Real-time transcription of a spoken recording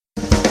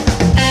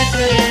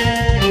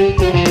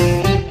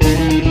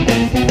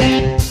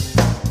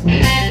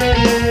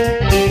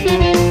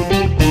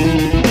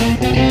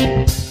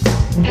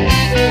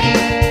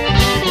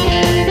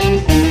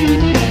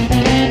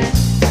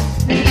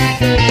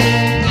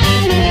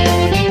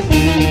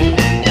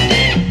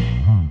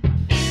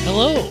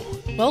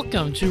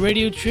welcome to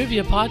Radio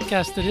Trivia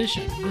Podcast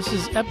Edition. This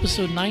is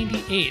episode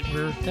 98.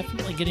 We're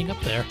definitely getting up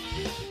there.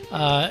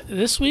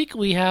 This week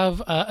we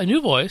have a new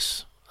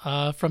voice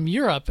from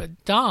Europe,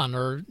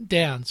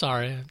 Dan,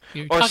 sorry.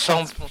 Or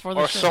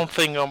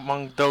something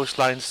along those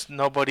lines.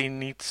 Nobody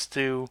needs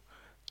to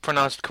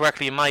pronounce it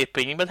correctly, in my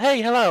opinion. But hey,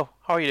 hello.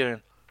 How are you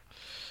doing?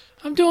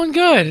 I'm doing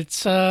good.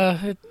 It's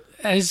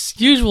as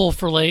usual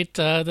for late.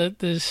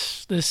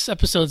 This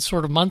episode's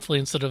sort of monthly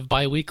instead of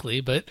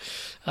bi-weekly, but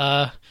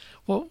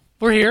well,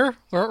 we're here.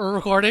 We're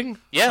recording.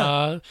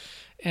 Yeah.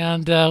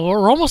 And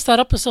we're almost at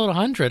episode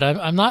 100.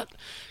 I'm not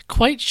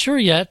quite sure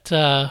yet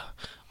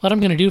what I'm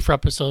going to do for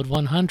episode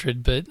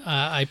 100, but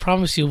I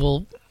promise you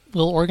we'll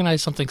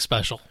organize something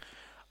special.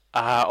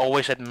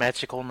 Always that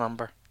magical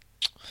number.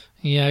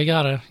 Yeah, you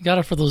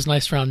gotta for those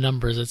nice round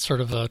numbers. It's sort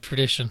of a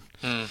tradition.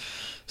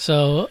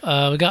 So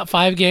we got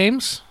 5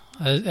 games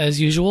as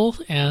usual,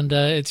 and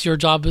it's your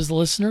job as the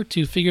listener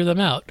to figure them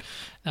out.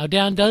 Now,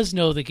 Dan does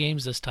know the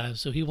games this time,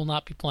 so he will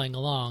not be playing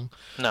along.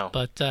 No.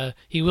 But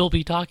he will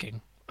be talking.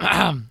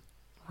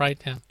 Right,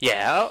 Dan?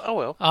 Yeah, I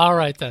will. All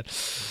right, then.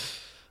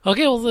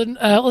 Okay, well, then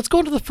let's go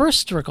into the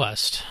first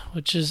request,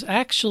 which is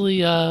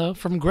actually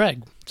from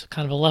Greg. It's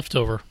kind of a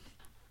leftover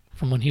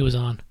from when he was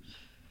on.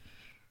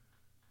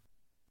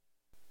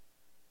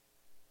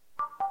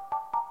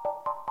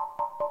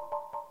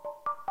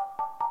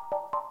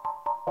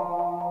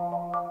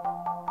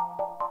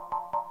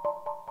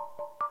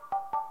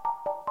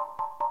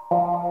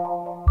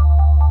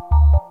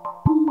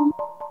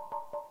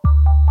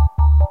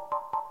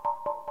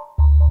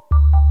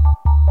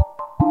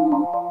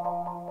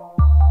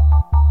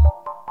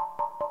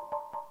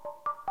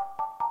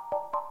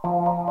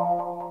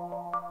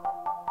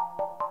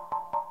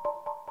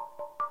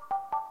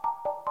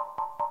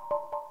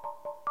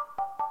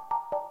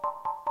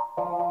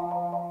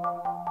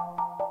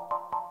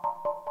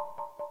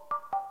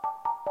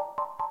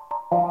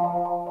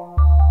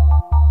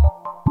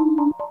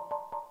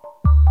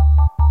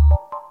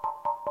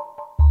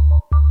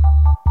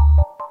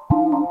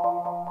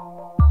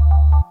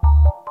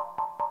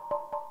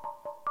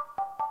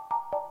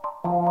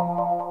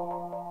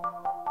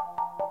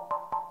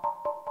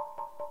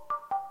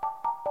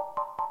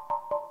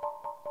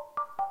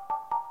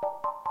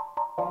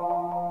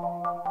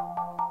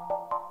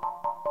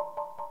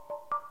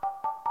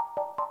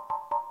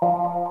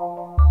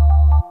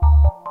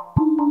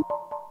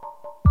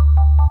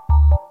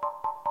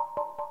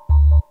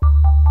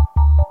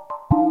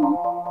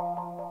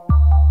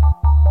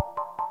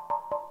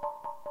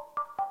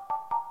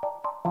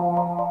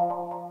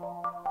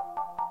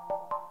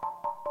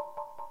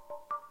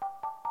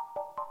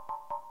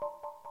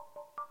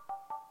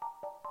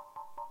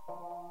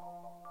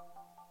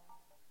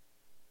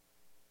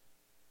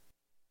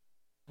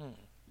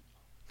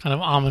 Kind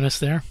of ominous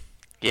there.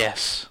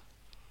 Yes.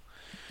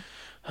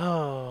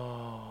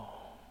 Oh.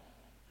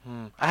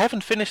 I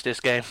haven't finished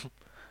this game.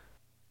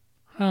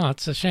 Oh,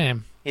 it's a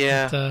shame.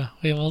 Yeah. But,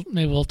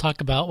 maybe we'll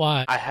talk about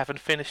why. I haven't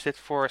finished it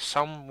for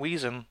some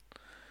reason.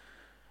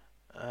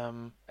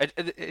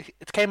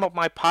 It came up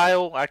my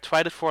pile. I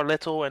tried it for a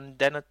little, and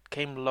then it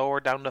came lower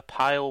down the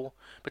pile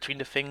between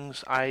the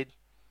things I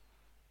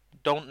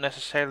don't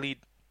necessarily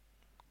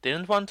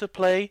didn't want to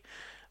play,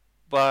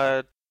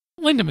 but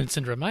Lindemann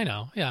syndrome, I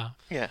know. Yeah.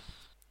 Yeah,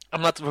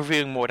 I'm not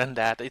revealing more than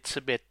that. It's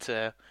a bit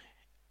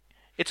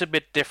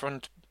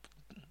different.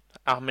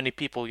 How many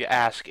people you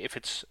ask if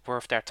it's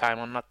worth their time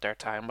or not their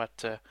time,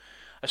 but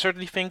I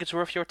certainly think it's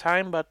worth your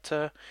time.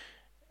 But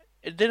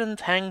it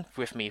didn't hang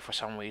with me for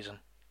some reason.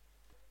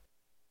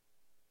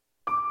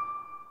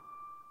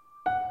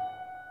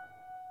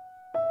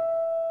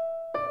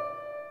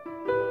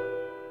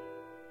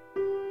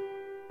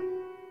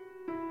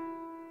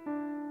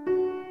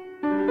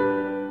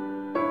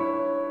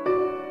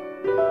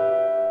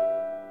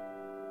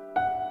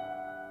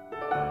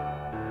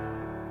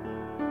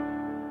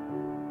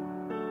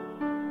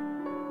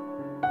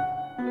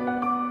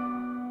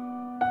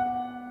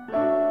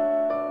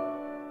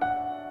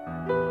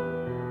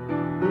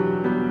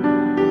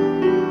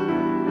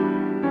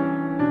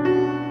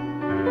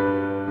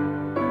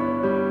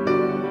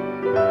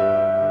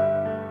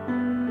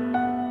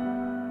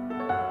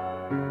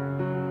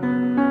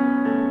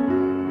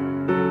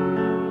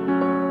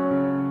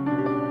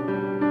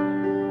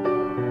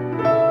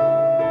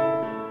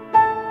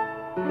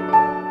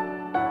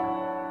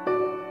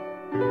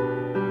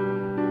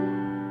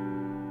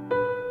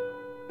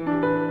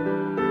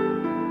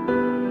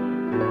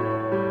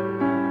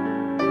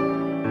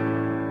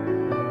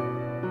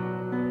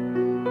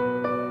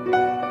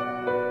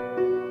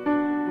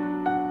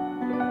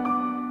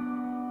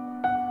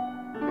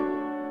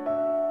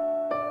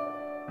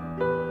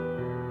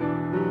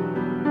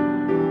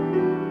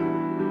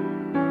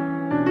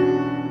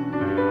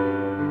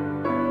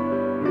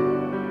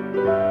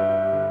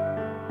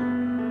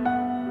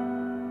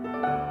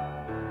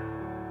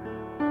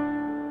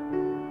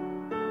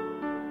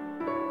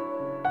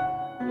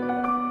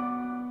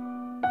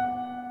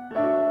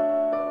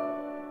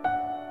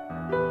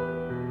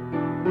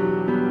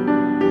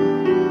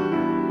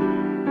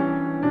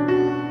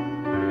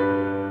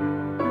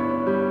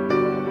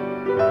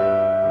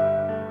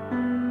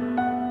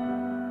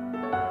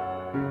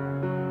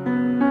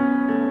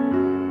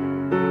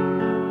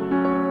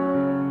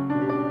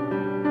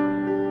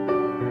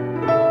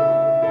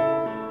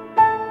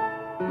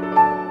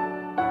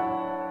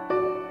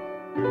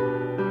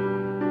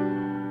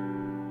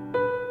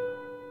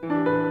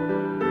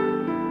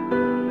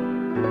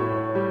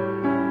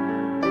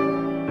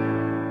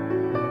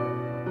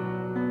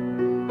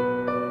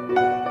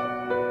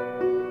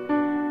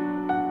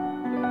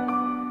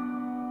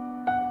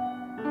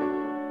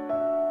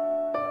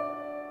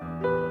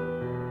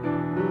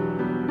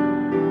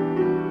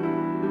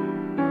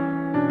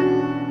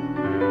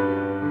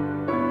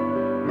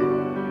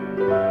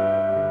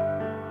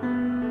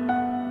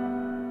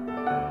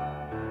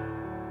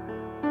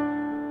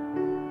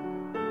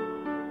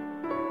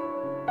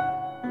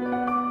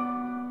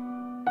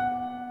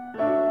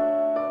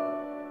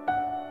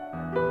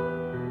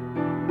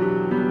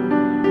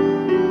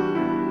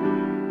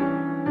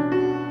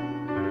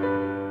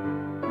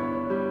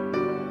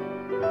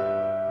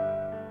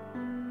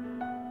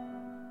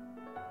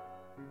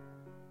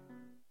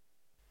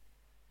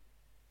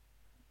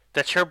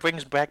 that sure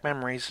brings back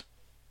memories.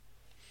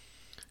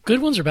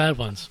 Good ones or bad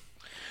ones?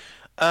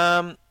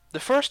 The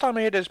first time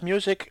I heard this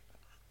music,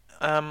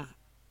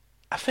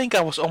 I think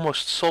I was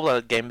almost sold on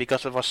that game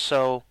because it was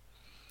so.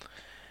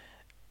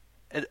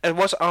 It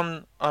was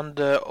on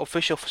the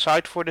official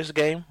site for this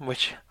game,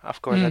 which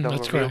of course I don't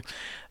That's review. correct.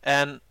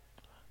 And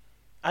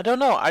I don't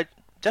know. I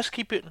just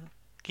keep it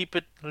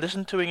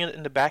listen to it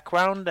in the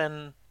background,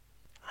 and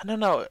I don't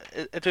know.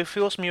 It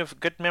fills me with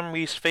good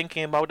memories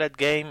thinking about that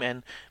game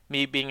and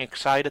me being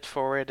excited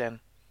for it, and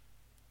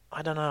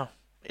I don't know.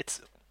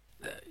 It's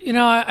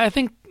I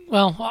think.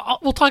 Well,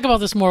 we'll talk about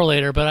this more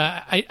later,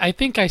 but I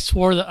think I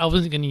swore that I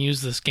wasn't going to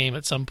use this game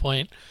at some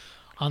point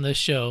on this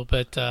show,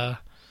 but I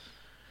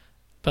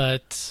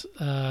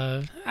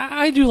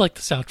do like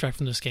the soundtrack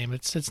from this game.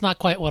 It's not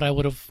quite what I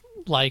would have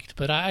liked,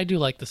 but I do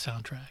like the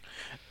soundtrack.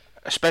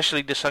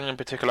 especially the song in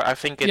particular. I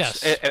think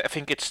it's Yes. I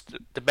think it's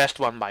the best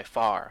one by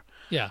far.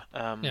 Yeah.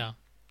 Um, Yeah.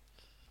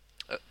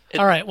 it-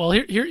 All right. Well,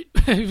 here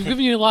we've given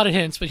you a lot of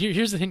hints, but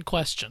here's the hint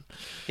question.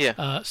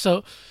 Yeah.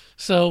 So,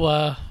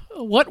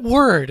 what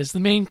word is the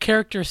main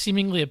character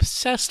seemingly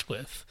obsessed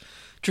with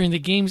during the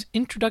game's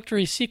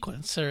introductory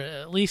sequence, or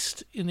at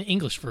least in the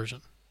English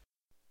version?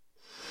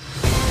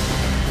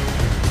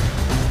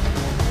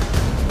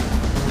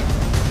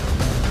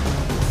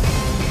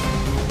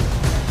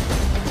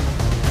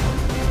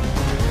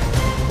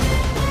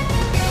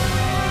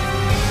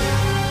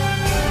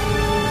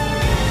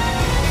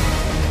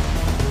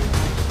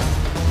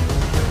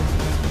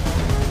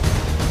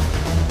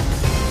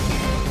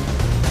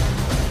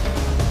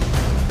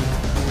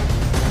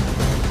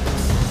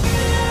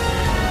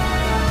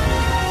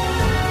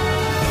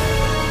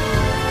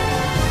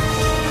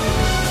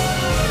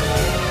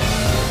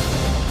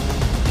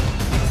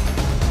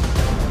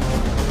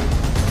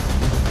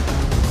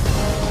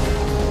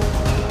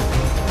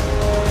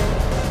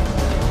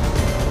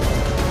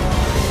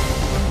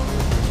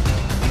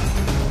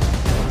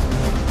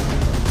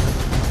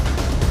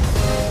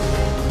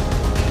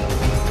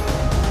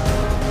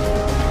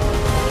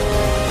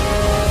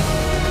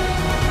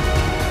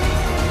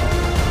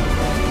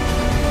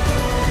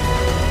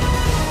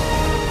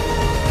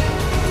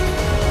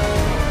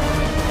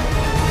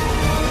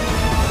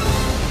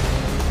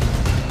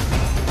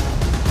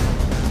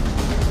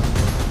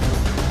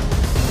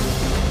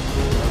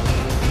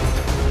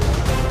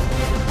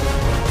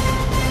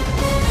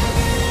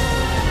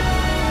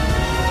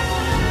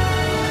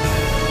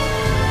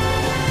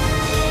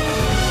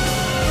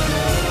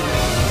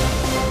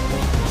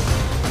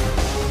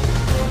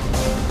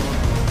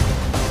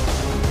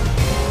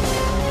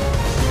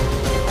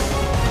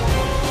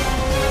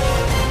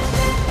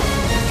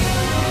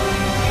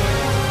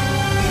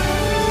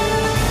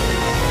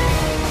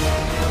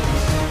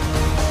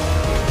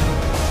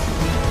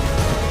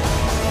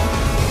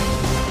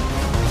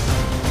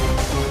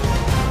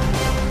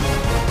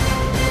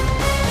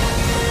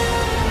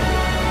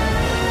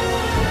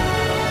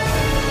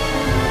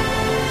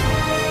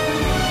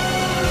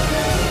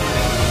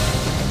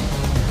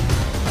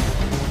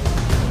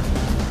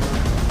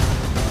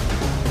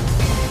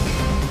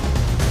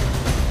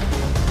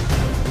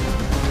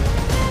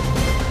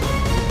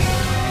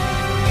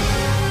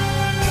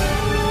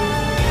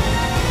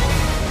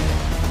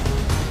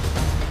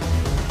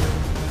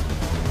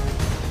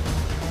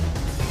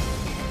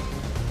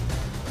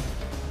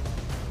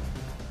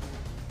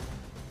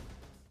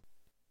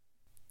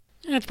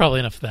 That's probably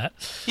enough of that.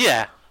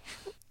 Yeah.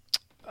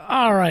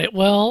 All right.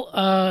 Well,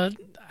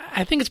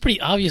 I think it's pretty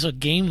obvious what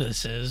game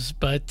this is,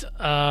 but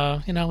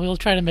we'll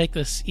try to make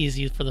this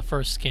easy for the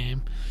first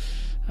game.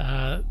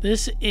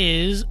 This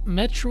is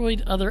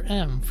Metroid Other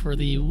M for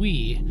the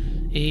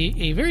Wii,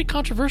 a very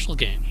controversial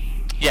game.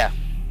 Yeah.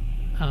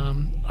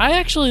 I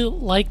actually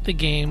like the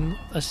game,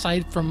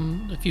 aside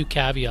from a few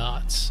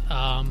caveats.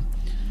 I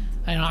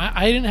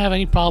didn't have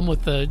any problem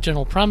with the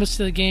general premise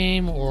of the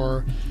game,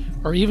 or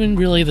even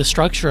really the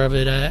structure of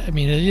it.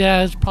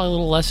 It's probably a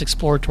little less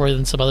exploratory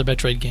than some other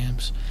Metroid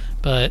games,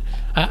 but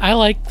I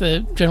like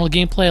the general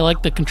gameplay. I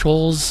like the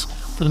controls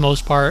for the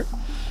most part.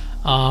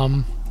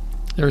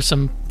 There are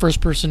some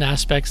first-person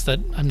aspects that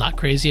I'm not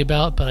crazy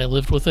about, but I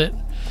lived with it.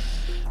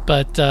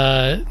 But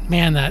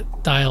man,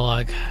 that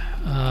dialogue.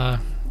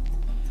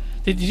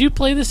 Did you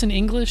play this in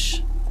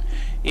English?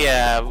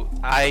 Yeah.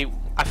 I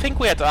think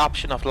we had the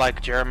option of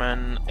like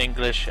German,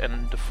 English,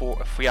 and the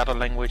three other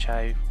language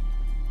I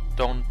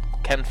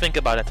can't think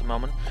about at the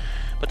moment.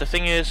 But the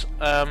thing is,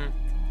 the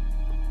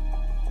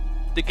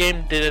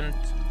game didn't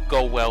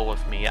go well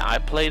with me. I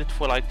played it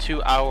for like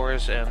 2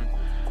 hours and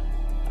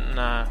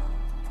nah.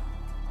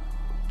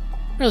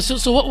 Really?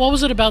 So what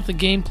was it about the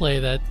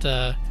gameplay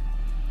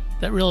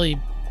that really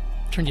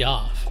turned you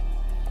off?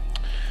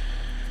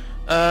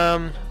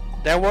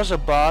 There was a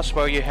boss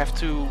where you have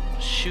to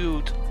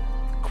shoot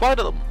quite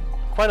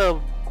a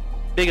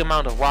big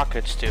amount of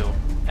rockets to,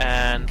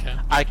 and Okay.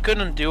 I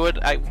couldn't do it.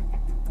 I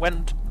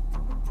went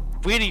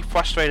really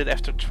frustrated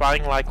after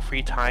trying like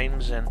 3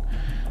 times, and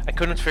I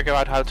couldn't figure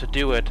out how to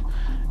do it.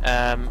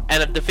 And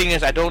the thing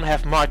is, I don't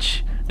have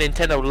much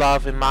Nintendo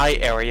love in my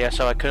area,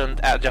 so I couldn't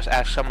just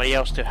ask somebody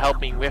else to help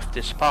me with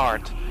this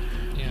part.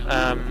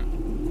 Yeah.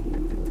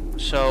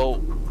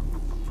 So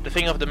the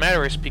thing of the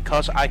matter is,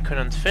 because I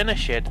couldn't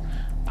finish it,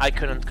 I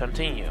couldn't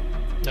continue.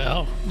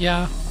 Oh,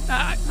 yeah.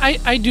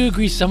 I do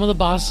agree some of the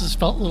bosses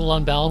felt a little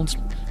unbalanced,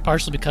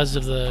 partially because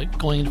of the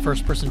going into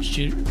first-person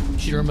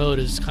shooter mode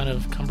is kind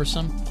of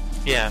cumbersome.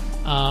 Yeah.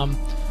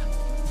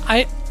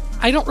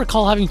 I don't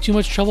recall having too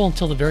much trouble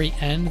until the very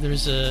end.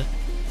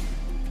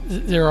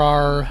 There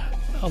are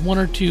one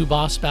or two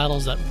boss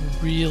battles that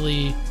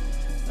really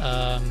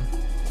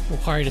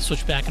require you to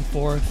switch back and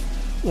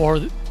forth, or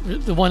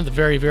the one at the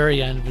very,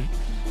 very end,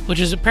 which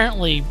is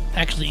apparently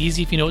actually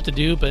easy if you know what to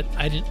do, but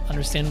I didn't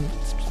understand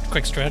what the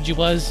correct strategy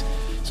was,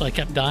 so I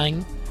kept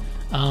dying.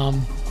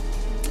 And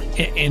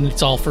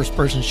it's all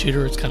first-person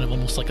shooter. It's kind of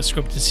almost like a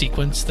scripted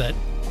sequence that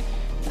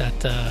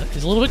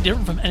is a little bit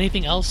different from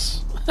anything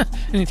else in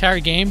the entire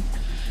game,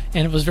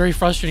 and it was very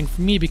frustrating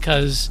for me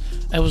because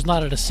I was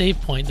not at a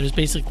save point. There's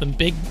basically the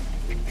big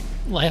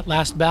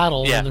last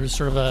battle, and there's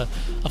sort of a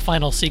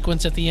final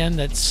sequence at the end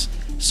that's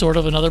sort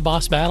of another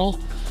boss battle,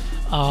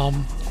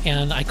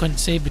 and I couldn't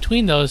save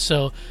between those,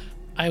 so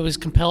I was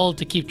compelled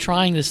to keep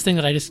trying this thing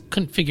that I just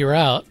couldn't figure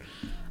out,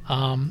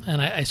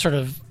 and I sort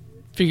of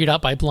figured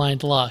out by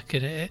blind luck,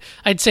 and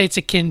I'd say it's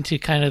akin to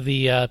kind of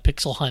the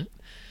Pixel Hunt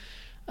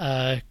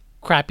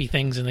crappy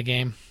things in the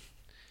game.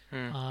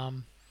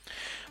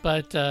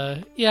 But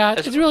yeah,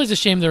 it's really a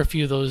shame there are a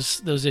few of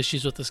those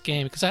issues with this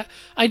game, because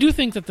I do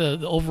think that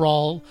the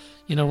overall,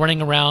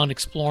 running around,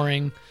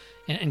 exploring,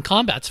 and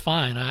combat's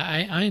fine.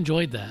 I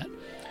enjoyed that.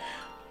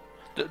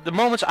 The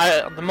moments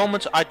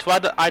I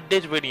tried, I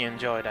did really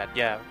enjoy that.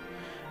 Yeah.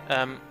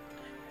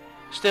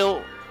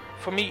 Still,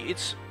 for me,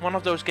 it's one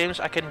of those games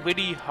I can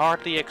really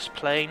hardly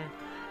explain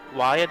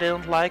why I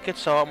didn't like it.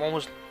 So I'm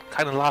almost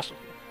kind of lost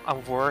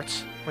of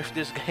words with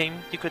this game,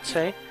 you could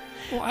say.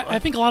 Well, I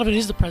think a lot of it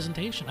is the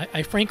presentation.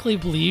 I frankly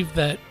believe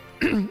that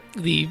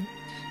the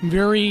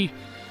very,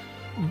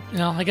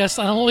 I guess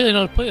I don't really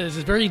know how to put it. It's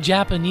very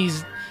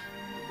Japanese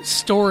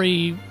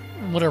story,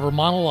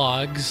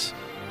 monologues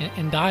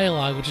and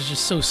dialogue, which is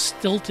just so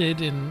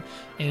stilted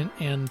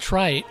and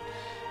trite.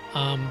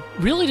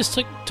 Really just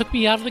took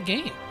me out of the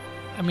game.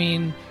 I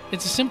mean,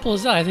 it's as simple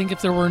as that. I think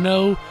if there were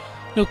no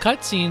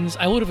cutscenes,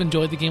 I would have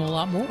enjoyed the game a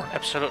lot more.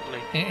 Absolutely.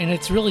 And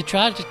it's really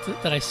tragic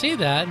that I say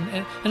that.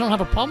 And I don't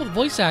have a problem with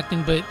voice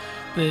acting, but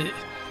the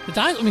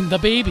the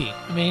baby.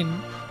 I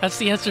mean, that's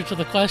the answer to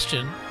the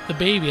question. The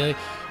baby. It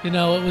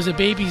was a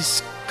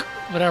baby's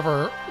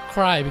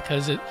cry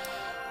because it.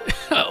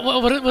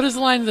 What is the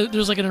line?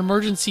 There's like an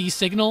emergency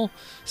signal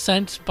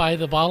sent by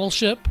the bottle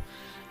ship,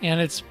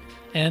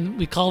 and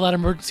we call that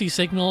emergency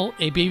signal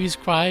a baby's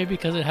cry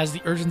because it has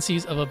the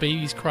urgencies of a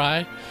baby's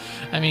cry.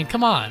 I mean,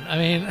 come on. I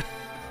mean,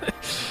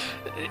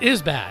 it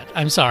is bad.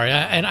 I'm sorry.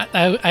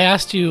 I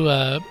asked you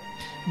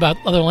about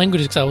other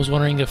languages because I was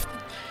wondering if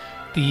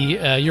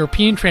the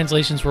European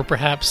translations were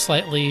perhaps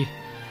slightly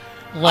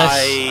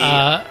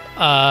less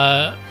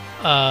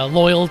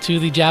loyal to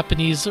the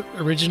Japanese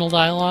original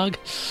dialogue.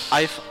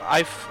 I've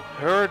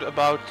heard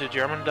about the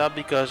German dub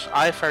because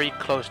I have very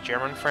close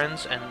German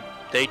friends, and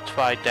they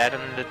tried that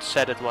and it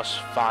said it was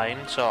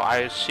fine. So I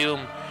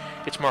assume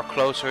it's more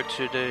closer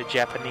to the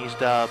Japanese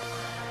dub.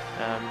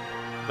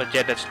 But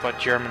yeah, that's what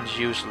Germans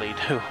usually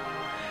do.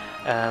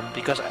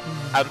 Because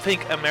I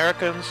think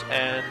Americans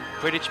and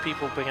British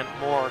people bring it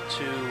more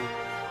to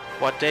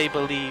what they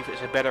believe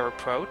is a better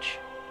approach.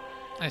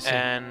 I see.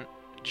 And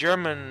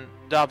German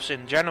dubs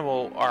in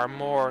general are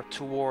more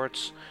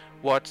towards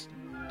what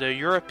the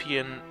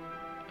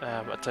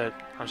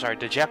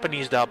the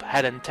Japanese dub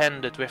had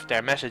intended with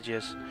their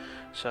messages.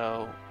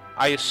 So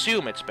I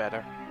assume it's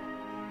better.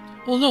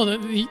 Well, no,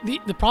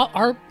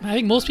 I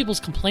think most people's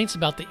complaints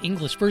about the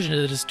English version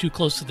is that it's too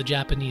close to the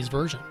Japanese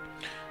version.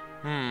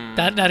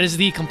 That is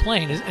the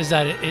complaint, is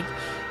that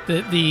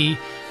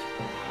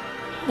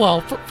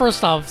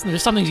first off,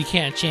 there's some things you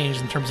can't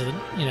change in terms of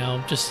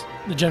just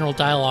the general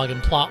dialogue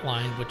and plot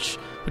line, which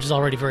is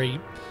already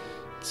very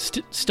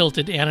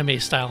stilted anime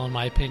style in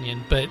my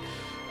opinion. But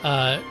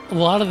a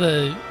lot of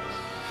the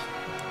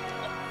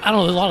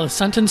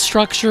sentence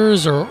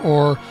structures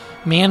or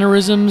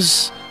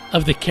mannerisms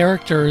of the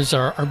characters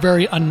are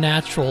very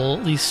unnatural,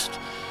 at least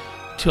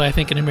to I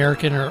think an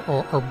American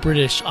or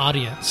British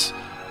audience.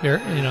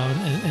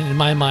 In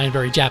my mind,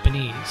 very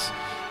Japanese,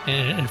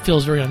 and it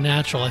feels very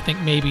unnatural. I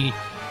think maybe,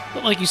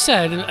 like you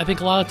said, I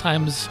think a lot of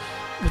times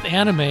with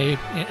anime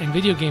and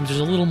video games, there's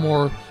a little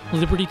more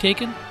liberty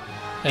taken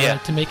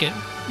to make it,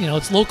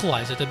 it's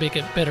localized to make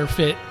it better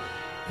fit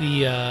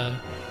the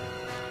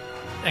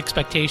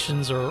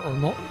expectations or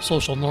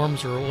social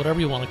norms or whatever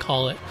you want to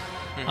call it.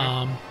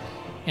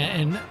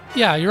 And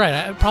yeah, you're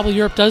right. Probably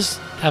Europe does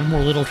have more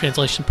literal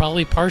translation,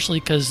 probably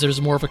partially because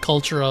there's more of a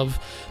culture of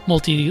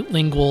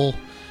multilingual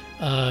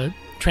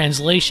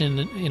translation,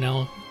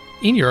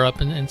 in Europe,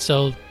 and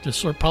so there's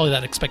sort of probably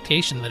that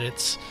expectation that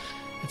it's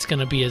going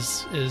to be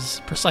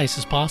as precise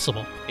as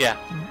possible. Yeah.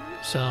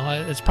 So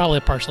it's probably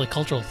a partially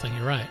cultural thing.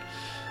 You're right.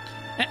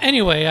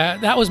 Anyway,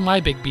 that was my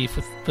big beef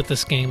with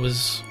this game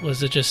was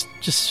it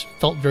just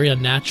felt very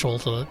unnatural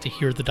to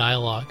hear the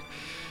dialogue.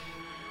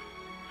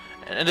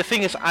 And the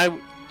thing is,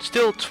 I'm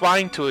still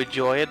trying to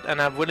enjoy it,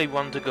 and I really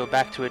want to go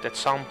back to it at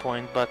some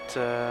point, but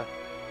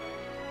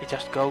it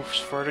just goes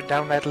further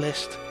down that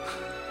list.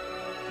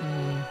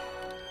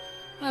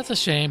 That's a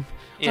shame.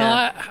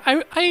 Yeah.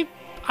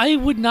 I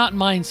would not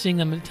mind seeing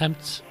them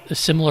attempt a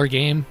similar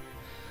game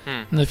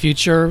in the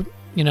future.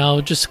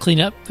 Just clean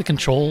up the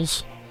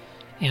controls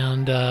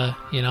and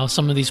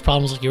some of these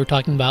problems like you were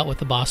talking about with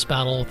the boss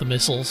battle with the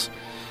missiles.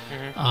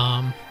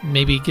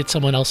 Maybe get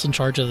someone else in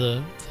charge of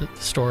the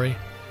story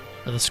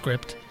or the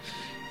script,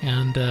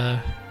 and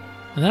then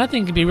I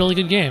think it'd be a really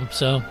good game.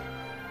 So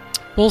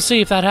we'll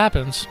see if that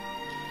happens.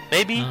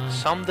 Maybe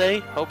someday,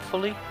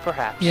 hopefully,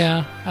 perhaps.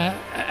 Yeah,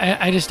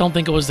 I just don't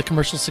think it was the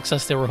commercial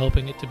success they were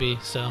hoping it to be.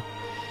 So,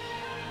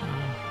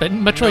 but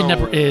Metroid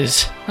never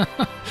is.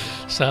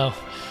 So,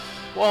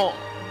 well,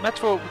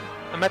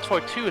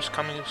 Metroid 2 is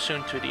coming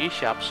soon to the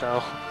eShop,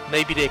 so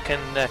maybe they can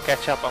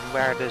catch up on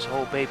where this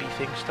whole baby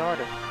thing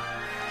started.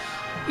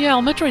 Yeah,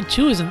 well, Metroid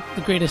 2 isn't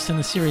the greatest in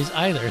the series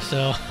either,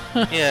 so...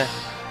 Yeah.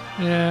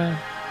 Yeah.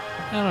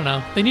 I don't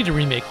know. They need to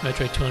remake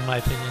Metroid 2, in my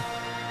opinion.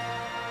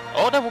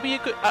 Oh, that would be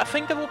I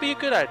think that would be a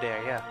good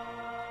idea, yeah.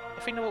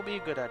 I think that would be a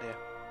good idea.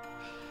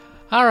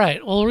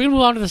 Alright, well, we're going to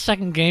move on to the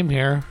second game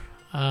here.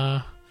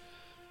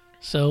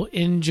 So,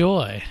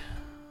 enjoy.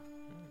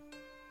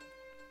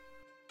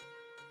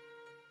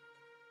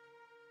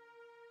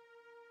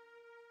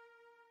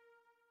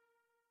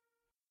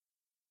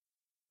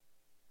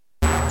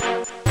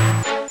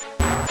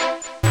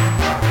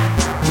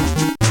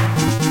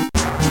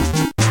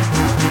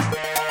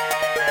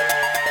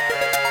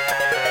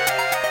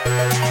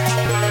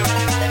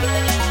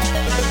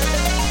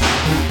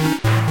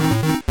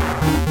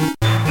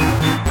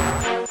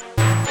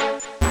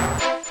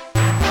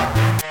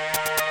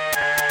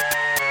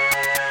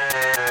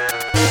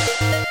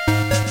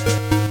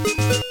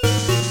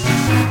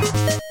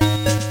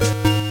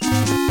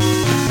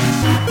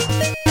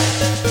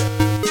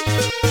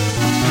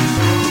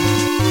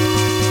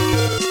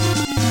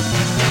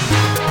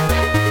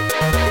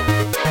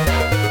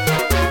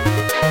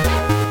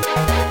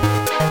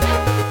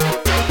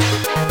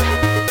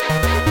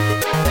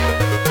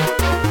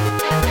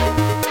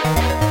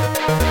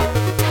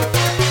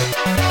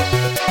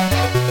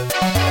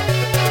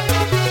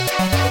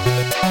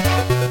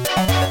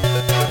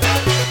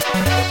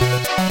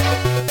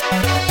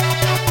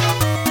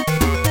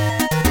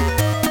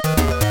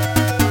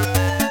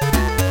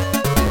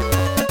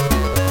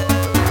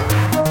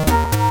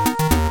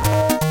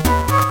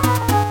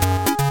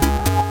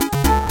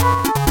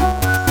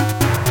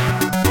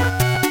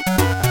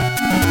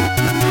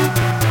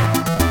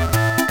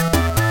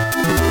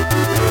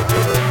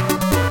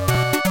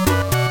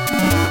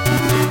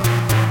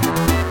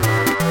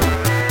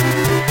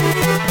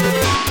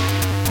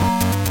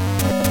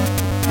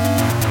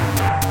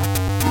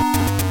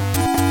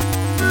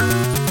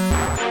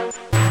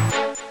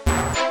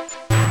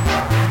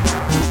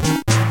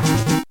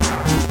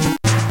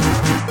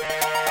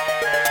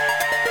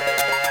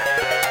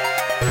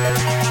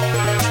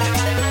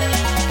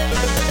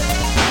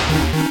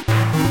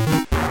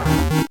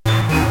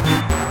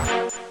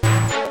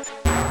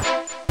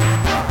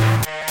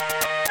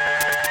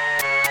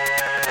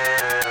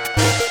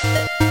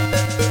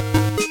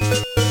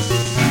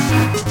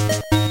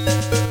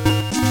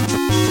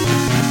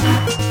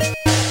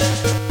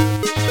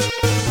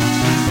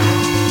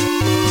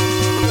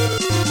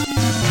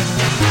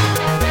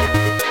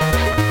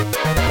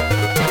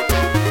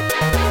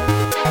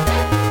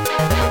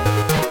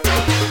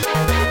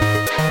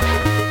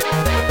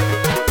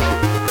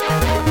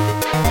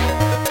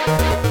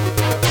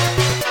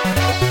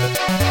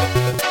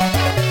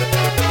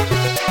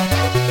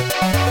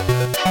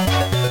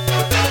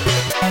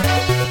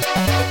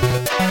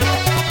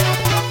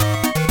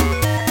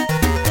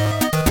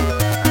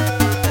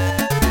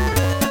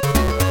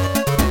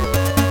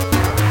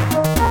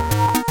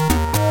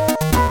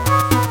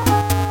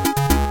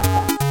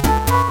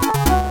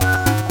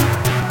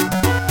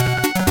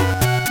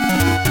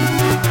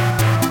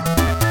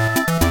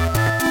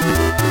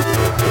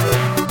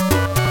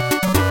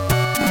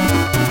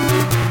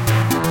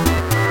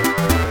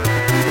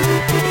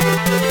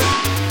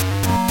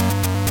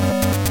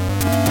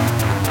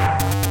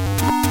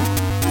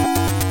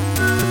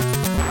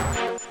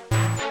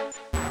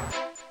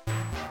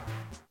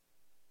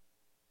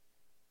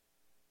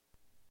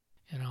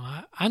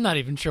 I'm not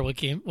even sure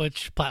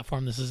which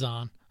platform this is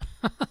on.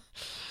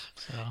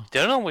 So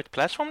Don't know which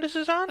platform this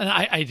is on? and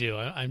I do.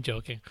 I'm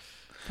joking,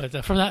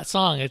 but from that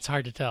song, it's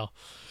hard to tell.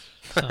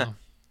 So.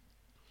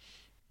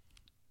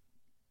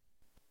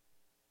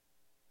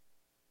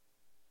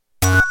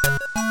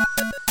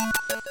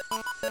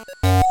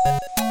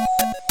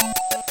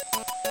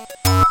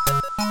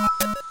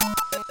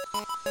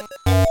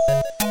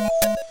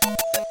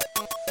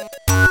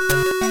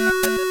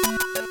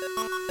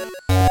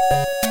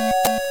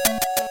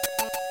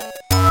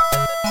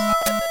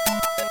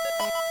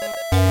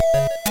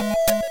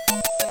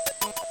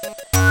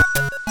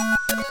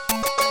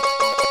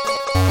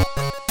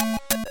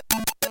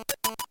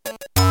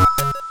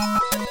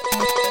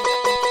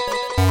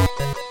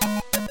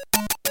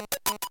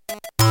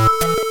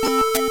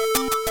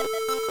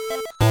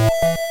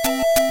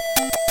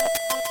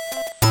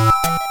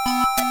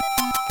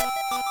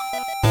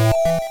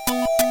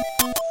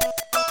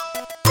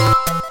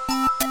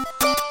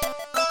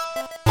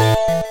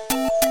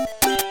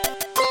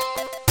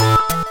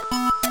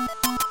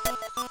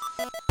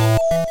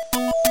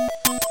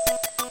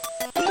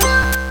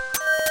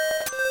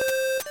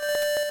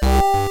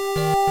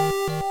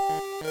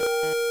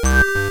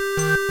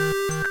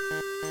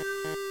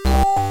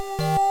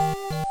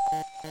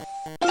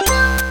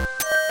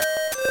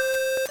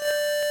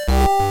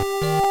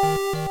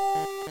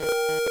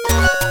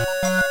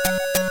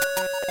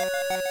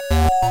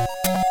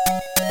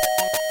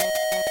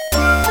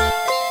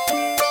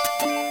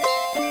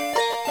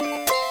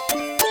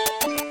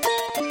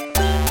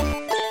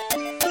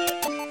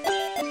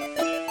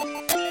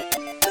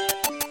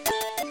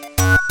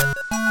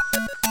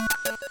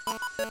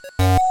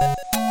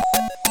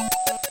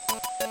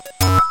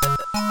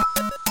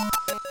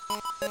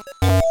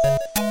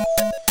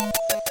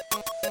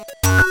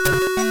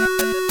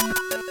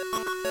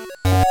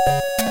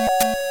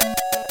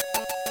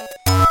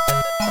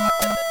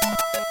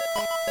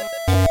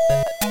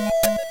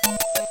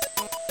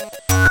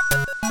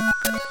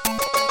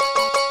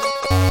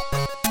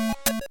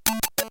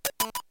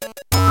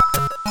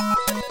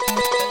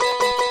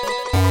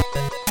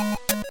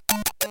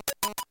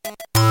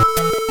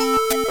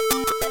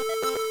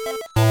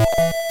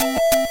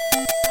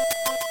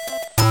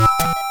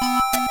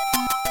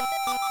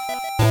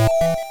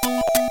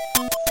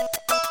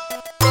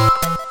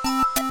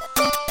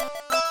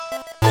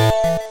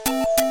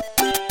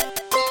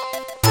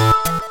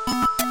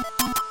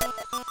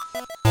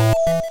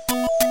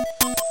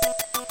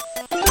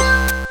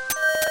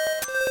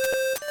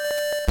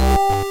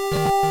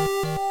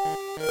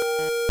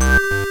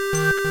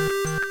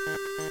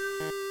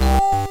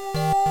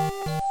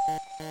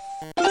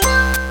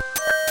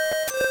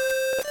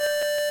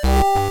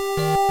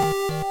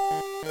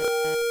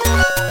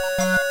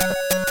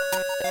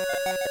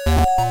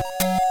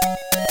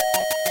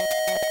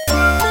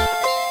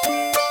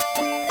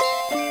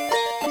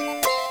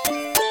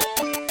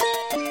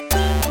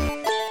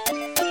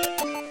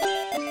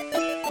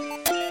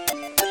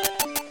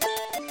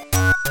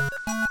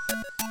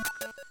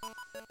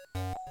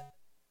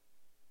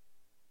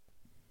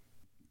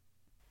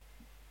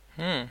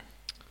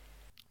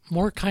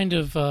 more kind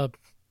of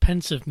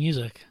pensive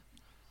music.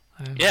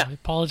 Yeah. I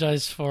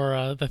apologize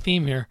for the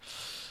theme here.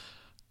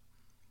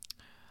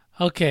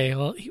 Okay,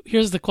 well,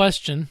 here's the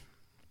question.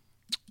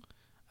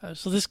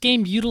 So this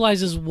game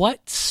utilizes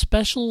what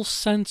special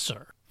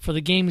sensor for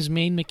the game's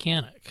main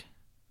mechanic?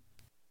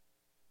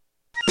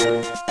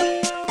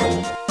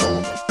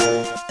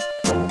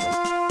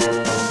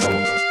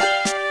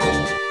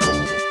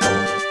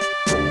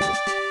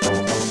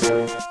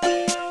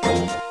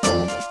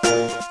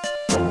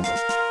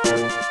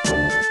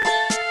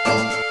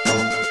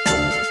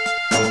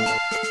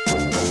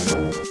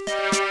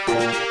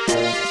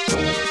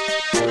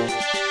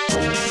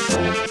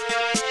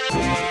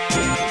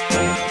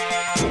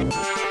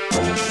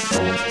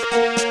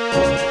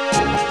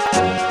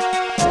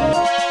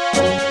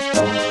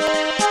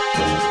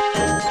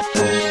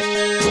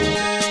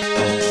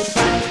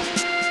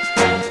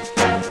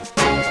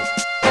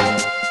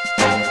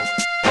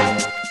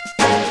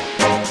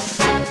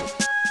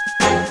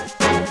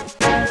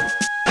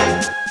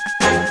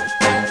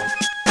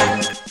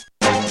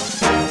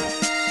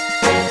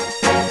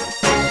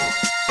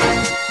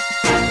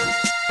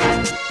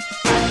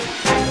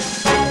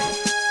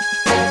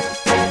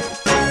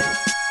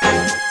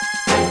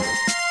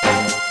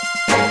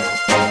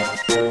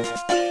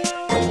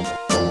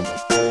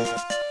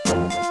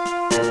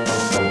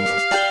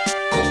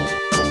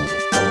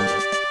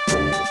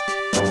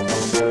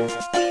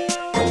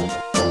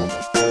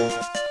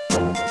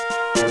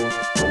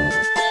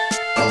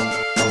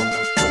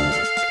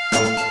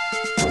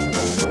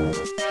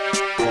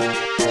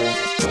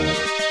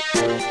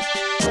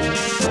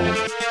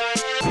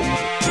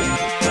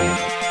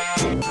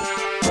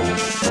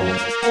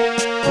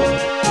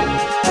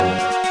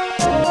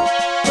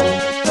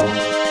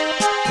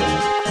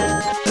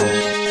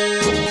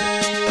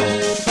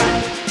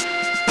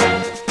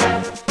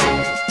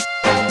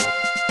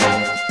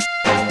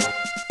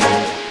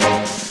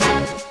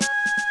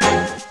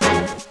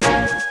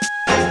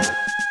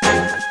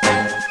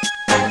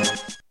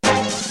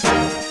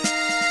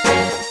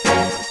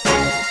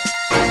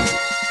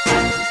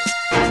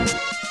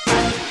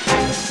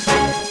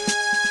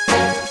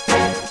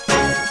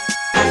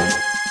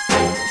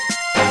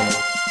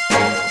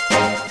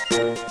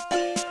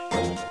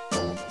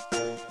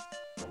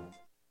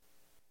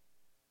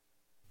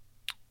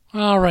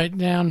 All right,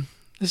 Dan.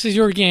 This is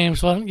your game,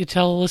 so why don't you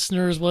tell the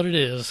listeners what it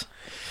is?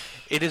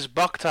 It is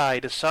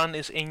Boktai, The Sun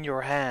is in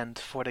Your Hand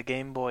for the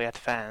Game Boy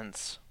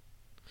Advance.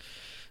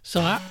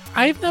 So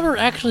I've never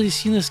actually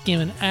seen this game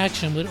in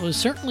action, but it was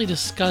certainly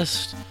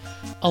discussed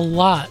a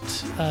lot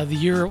the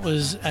year it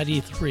was at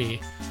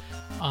E3.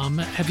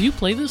 Have you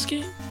played this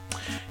game?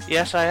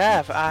 Yes, I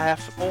have. I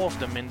have all of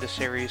them in the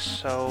series.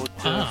 So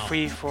the Wow.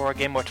 3 for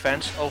Game Boy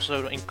Advance,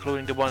 also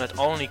including the one that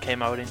only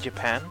came out in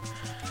Japan.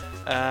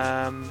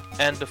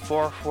 And the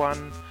 4th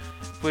one,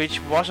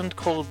 which wasn't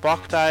called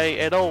Boktai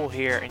at all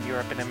here in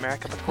Europe and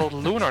America, but called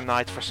Lunar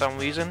Knight for some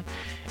reason.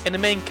 And the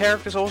main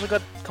characters also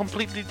got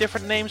completely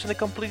different names and a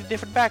completely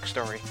different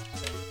backstory.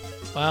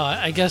 Wow,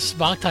 I guess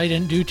Boktai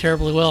didn't do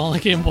terribly well on the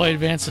Game Boy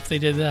Advance if they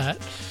did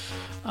that.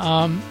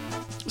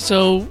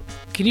 So,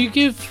 can you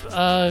give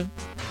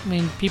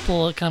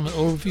people a kind of an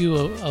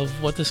overview of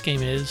what this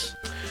game is?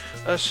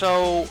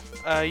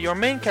 Your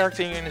main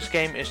character in this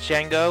game is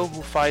Django,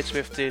 who fights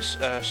with this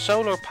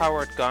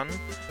solar-powered gun.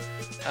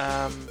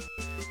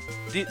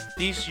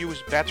 These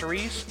use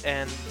batteries,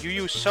 and you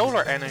use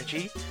solar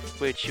energy,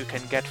 which you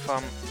can get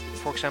from,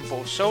 for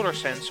example, solar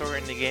sensor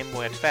in the Game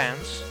Boy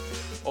Advance,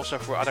 also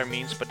for other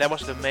means, but that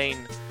was the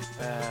main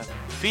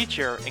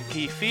feature and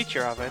key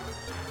feature of it.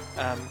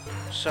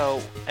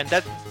 And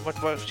that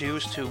what was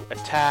used to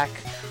attack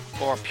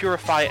or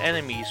purify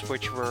enemies,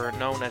 which were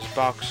known as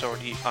bugs or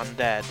the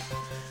undead.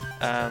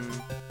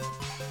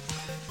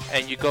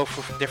 And you go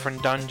for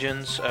different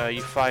dungeons,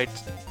 you fight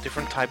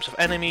different types of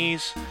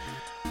enemies.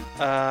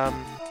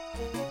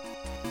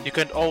 You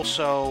could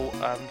also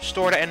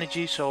store the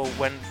energy, so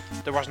when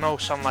there was no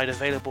sunlight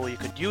available you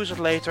could use it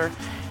later.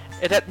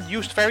 It had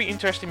used very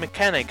interesting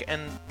mechanic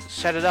and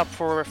set it up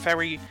for a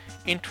very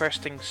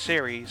interesting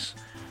series.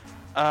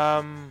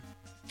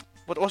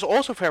 What was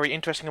also very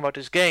interesting about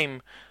this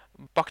game,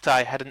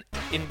 Boktai had an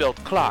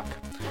inbuilt clock,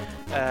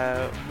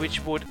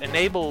 which would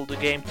enable the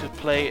game to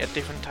play at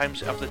different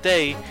times of the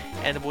day,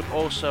 and it would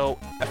also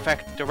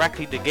affect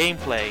directly the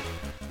gameplay.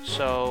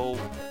 So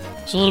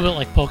it's a little bit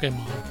like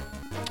Pokemon,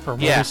 or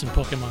more recent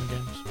Pokemon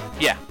games.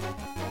 Yeah.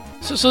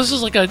 So this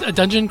is like a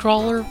dungeon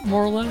crawler,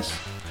 more or less?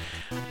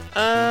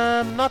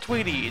 Not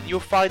really. You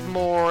fight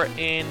more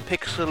in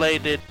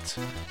pixelated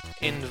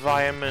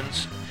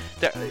environments.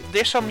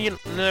 There's some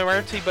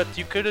linearity, but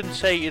you couldn't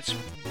say it's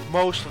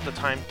most of the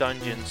time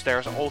dungeons.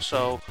 There's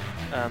also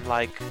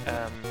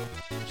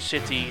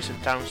cities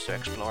and towns to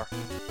explore.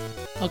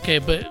 Okay,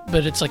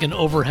 but it's like an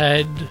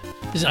overhead.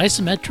 Is it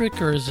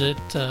isometric or is it?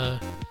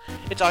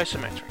 It's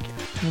isometric.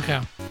 Yeah.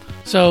 Okay.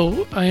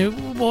 So,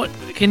 what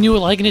can you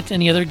liken it to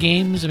any other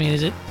games? I mean,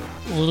 is it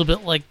a little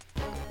bit like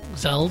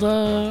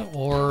Zelda,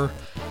 or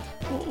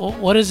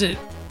what is it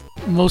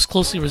most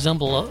closely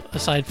resemble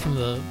aside from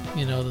the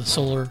the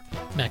solar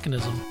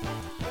mechanism?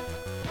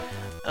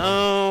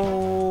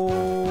 Oh.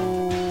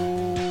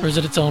 Or is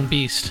it its own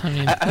beast? I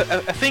mean,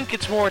 I think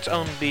it's more its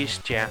own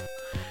beast, yeah.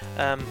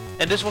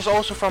 And this was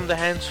also from the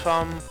hands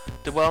from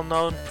the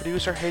well-known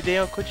producer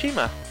Hideo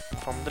Kojima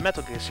from the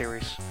Metal Gear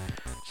series.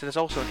 So that's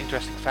also an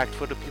interesting fact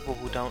for the people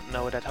who don't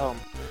know it at home.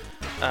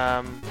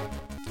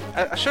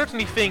 I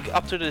certainly think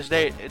up to this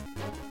day it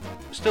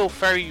still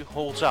very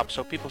holds up,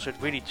 so people should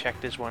really check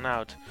this one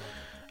out.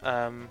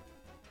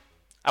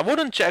 I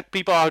wouldn't check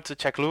people out to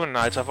check Lunar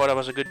Nights. I thought it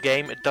was a good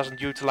game. It doesn't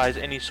utilize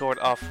any sort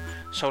of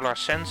solar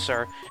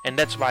sensor, and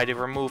that's why they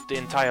removed the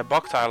entire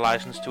Bugtile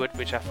license to it,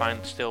 which I find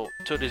still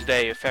to this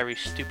day a very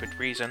stupid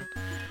reason.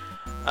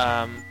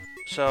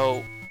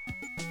 So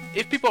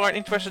if people are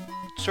interested,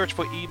 search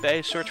for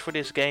eBay, search for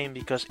this game,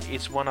 because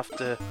it's one of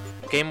the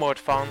Game Boy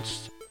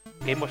fans'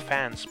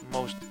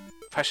 most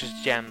precious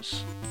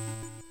gems.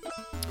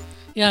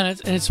 yeah, and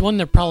it's one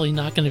they're probably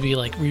not going to be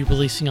like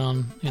re-releasing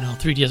on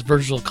 3DS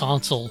Virtual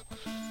Console.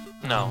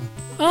 No.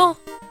 Well,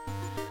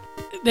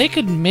 they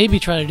could maybe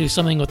try to do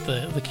something with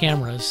the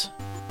cameras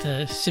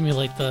to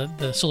simulate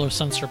the solar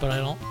sensor, but I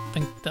don't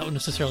think that would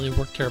necessarily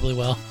work terribly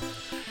well.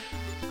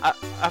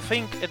 I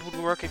think it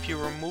would work if you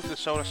remove the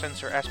solar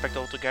sensor aspect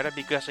altogether,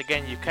 because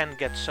again you can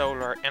get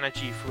solar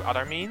energy through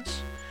other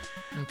means,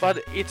 Okay. but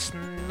it's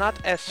not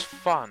as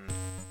fun.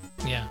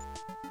 Yeah.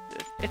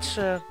 It's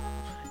I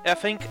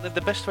think that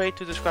the best way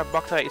to describe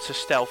Bugtile, it's a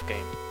stealth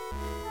game.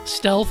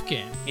 Stealth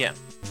game. Yeah.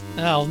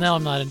 Oh, now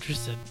I'm not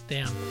interested.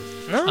 Damn.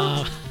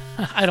 No.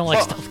 I don't like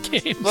Well- stealth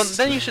games. Well,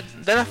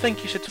 then I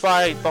think you should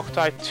try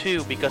Bugtile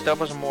 2, because that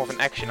was more of an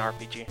action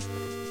RPG.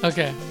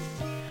 Okay.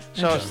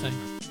 So Interesting.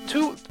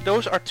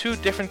 those are two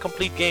different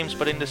complete games,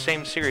 but in the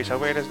same series. How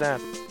weird is that?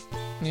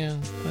 Yeah,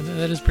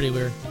 that is pretty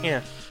weird.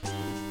 Yeah.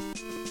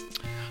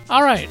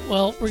 All right.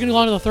 Well, we're going to go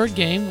on to the third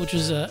game, which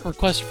is a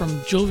request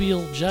from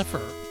Jovial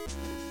Jeffer.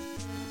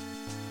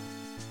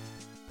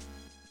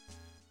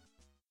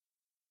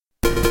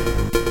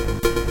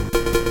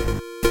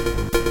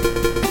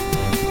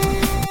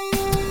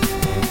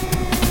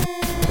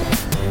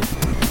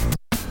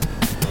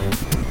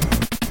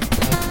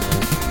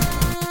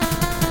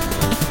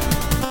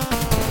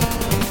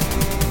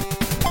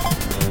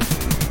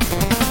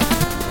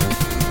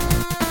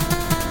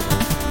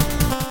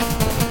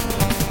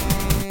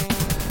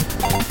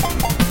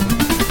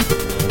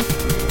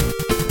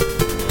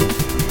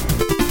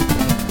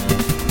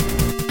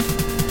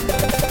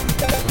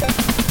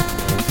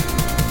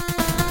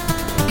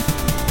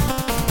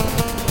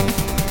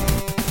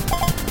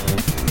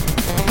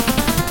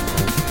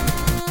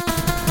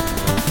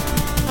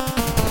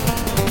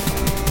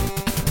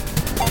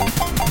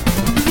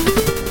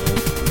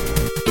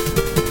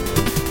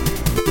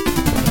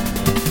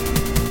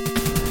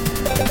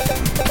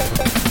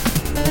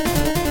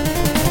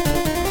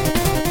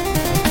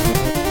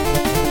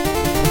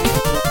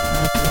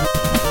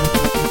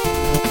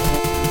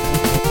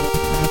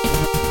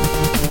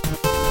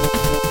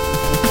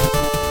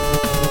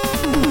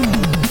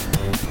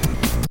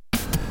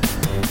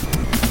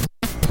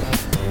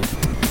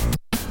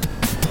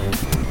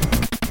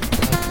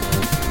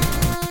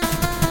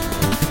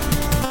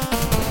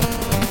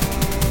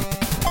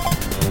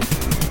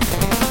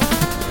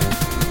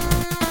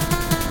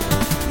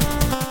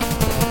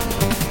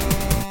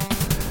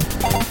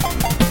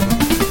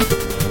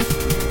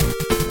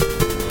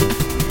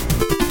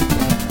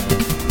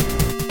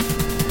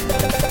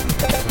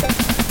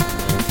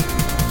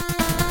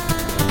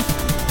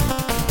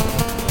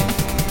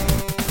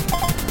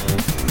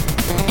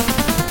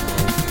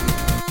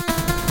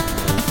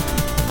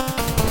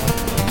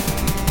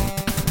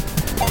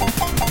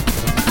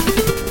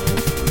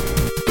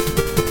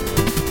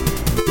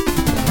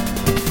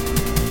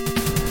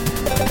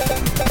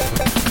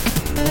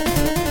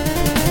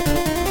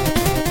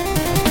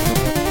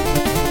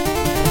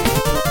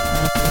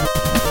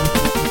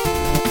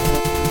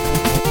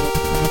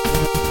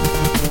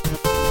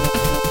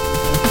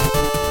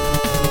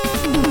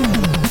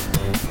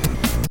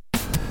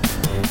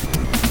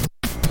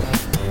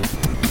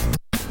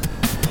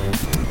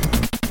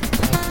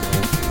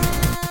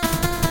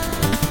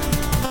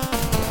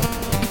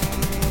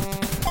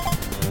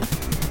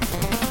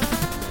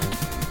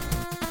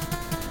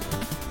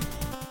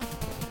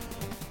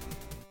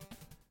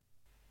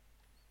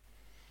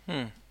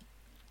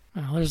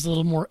 Well, there's a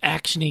little more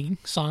actiony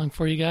song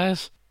for you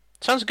guys.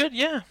 Sounds good,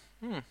 yeah.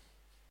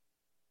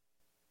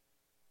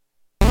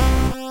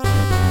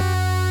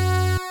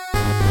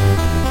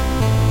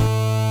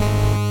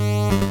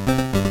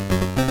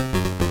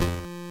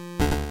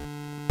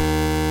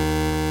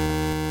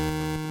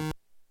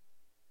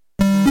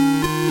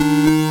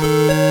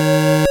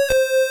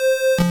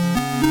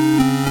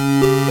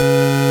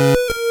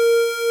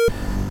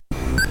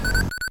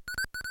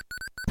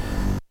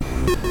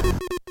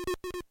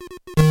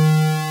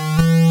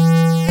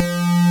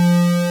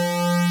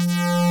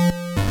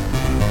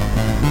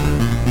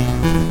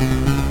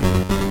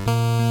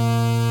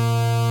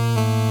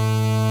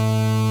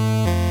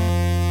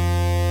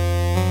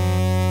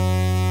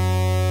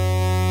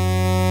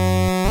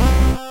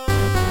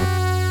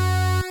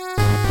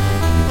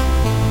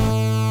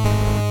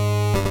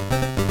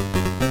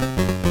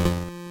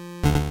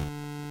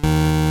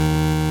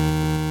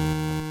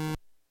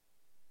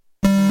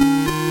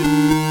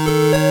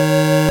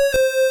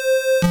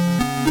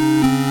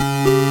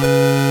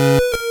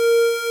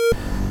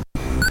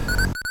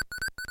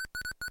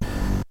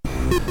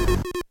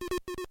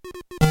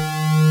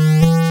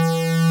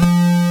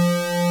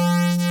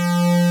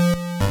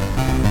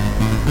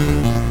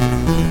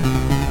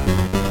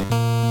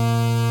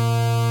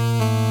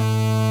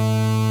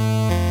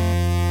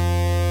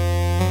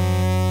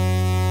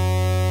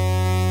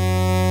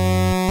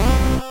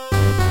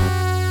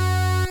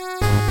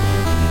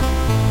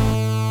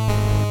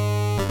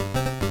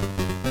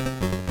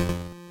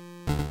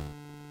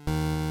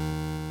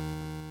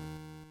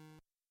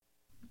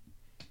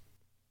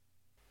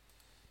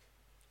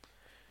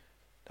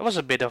 was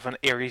a bit of an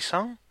eerie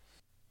song.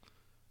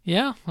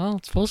 Yeah, well,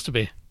 it's supposed to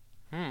be.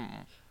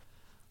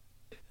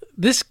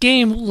 This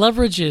game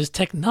leverages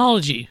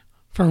technology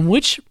from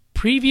which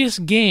previous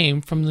game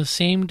from the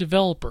same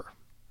developer?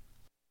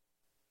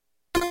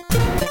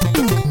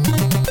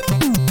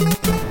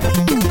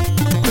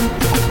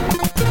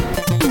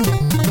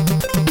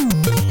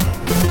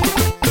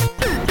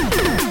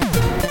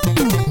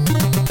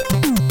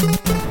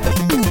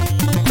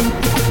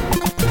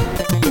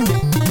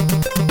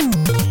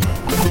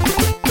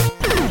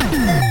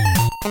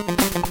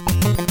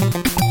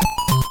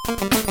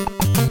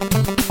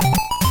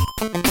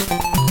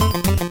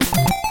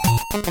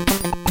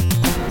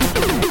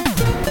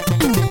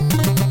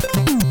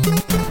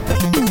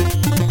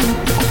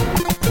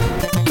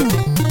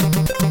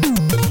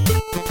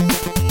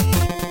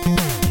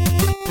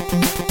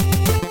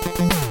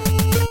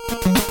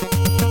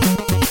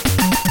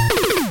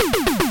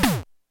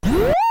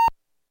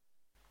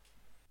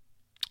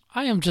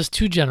 I am just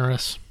too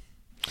generous.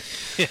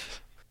 Yeah.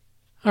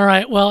 All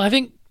right. Well, I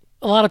think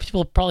a lot of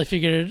people probably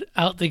figured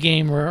out the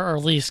game, or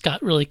at least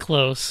got really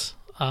close,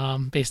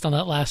 based on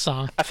that last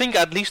song. I think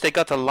at least they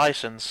got the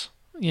license.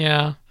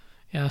 Yeah.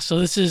 Yeah. So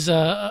this is,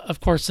 of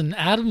course, an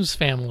Addams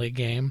Family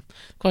game.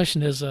 The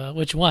question is,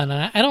 which one?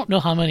 And I don't know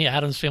how many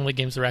Addams Family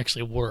games there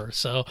actually were.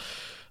 So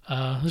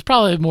there's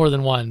probably more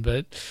than one.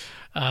 But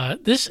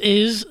this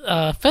is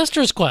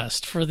Fester's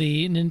Quest for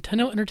the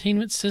Nintendo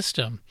Entertainment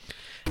System.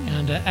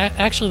 And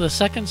actually, the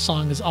second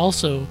song is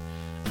also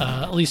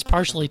at least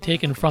partially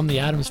taken from the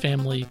Addams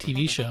Family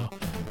TV show.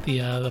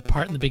 The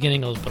part in the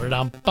beginning goes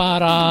ba-da-dum,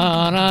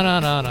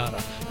 ba-da-na-na-na-na.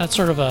 That's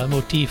sort of a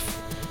motif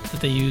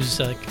that they use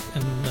in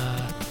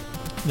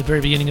the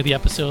very beginning of the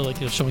episode, like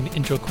showing the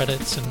intro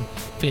credits and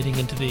fading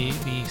into the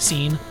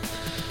scene.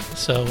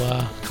 So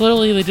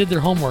clearly they did their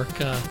homework.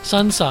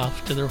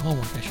 Sunsoft did their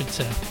homework, I should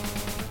say.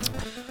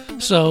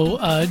 So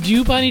do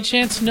you by any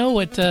chance know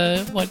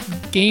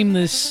what game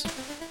this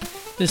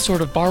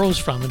sort of borrows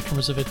from in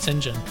terms of its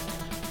engine?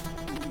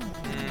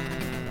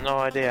 No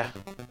idea.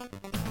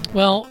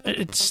 Well,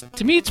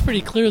 to me it's pretty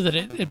clear that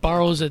it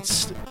borrows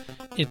its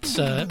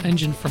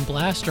engine from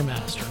Blaster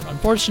Master.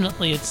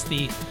 Unfortunately, it's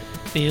the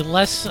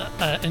less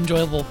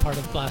enjoyable part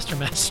of Blaster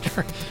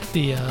Master,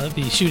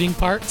 the shooting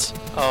parts.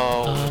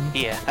 Oh,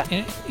 yeah.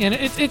 And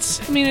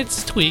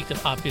it's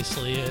tweaked,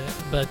 obviously,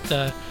 but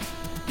the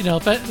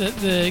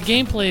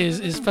gameplay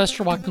is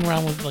Fester walking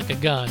around with like a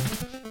gun.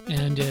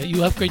 And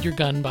you upgrade your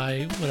gun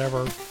by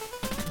whatever,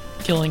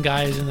 killing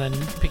guys and then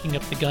picking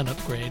up the gun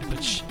upgrade,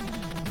 which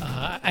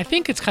I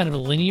think it's kind of a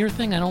linear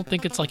thing. I don't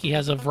think it's like he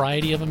has a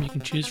variety of them you can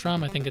choose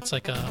from. I think it's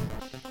like a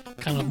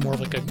kind of more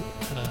of like a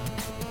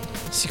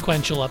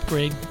sequential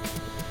upgrade.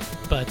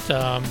 But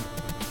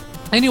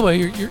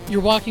anyway,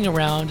 you're walking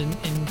around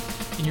and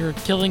you're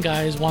killing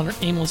guys,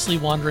 aimlessly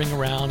wandering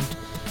around.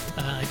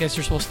 I guess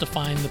you're supposed to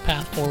find the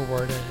path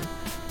forward.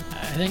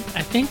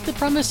 I think the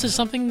premise is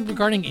something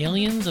regarding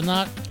aliens. I'm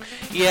not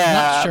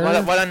sure.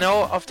 What I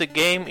know of the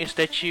game is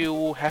that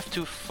you have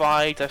to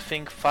fight, I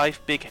think, 5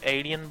 big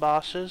alien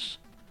bosses,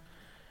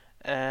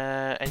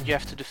 and you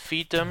have to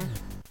defeat them,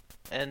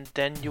 and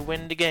then you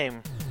win the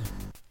game.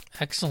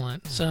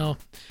 Excellent. So,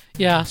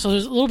 yeah. So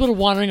there's a little bit of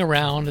wandering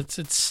around.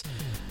 It's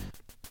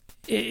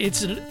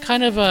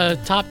kind of a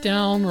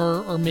top-down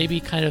or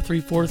maybe kind of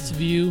 3/4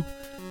 view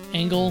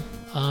angle.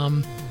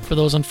 For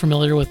those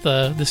unfamiliar with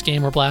this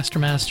game or Blaster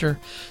Master.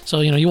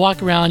 So, you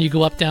walk around, you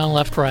go up, down,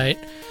 left, right.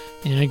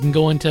 You can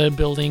go into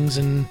buildings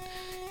and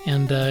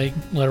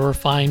whatever,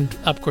 find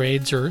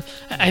upgrades. Or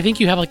I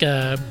think you have like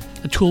a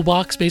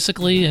toolbox,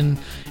 basically, and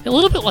a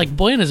little bit like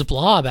Boy and His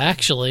Blob,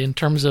 actually, in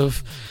terms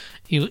of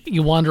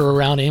you wander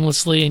around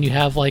aimlessly and you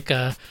have like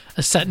a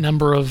set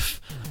number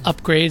of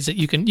upgrades that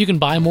you can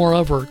buy more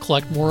of or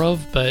collect more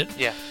of. But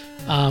yeah,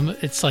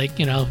 it's like,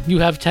 you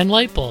have 10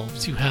 light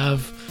bulbs, you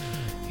have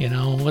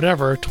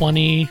whatever,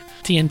 20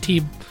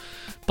 TNT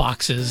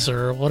boxes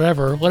or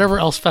whatever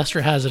else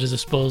Fester has at his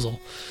disposal.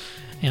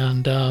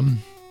 And,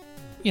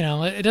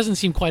 it doesn't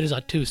seem quite as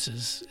obtuse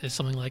as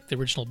something like the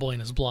original Boy and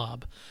His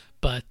Blob.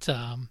 But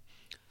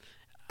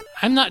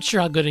I'm not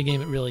sure how good a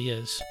game it really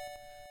is.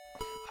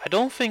 I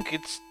don't think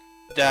it's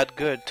that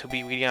good, to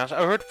be really honest.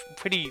 I heard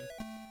pretty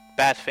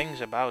bad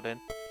things about it.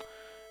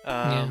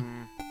 Yeah.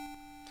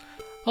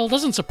 Well, it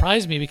doesn't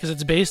surprise me because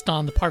it's based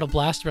on the part of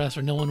Blaster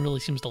Master no one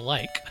really seems to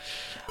like.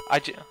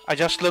 I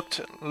just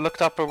looked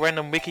up a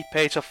random wiki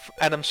page of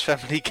Addams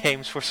Family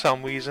games for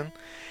some reason.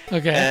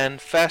 Okay. And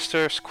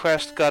Fester's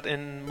Quest got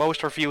in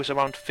most reviews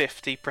around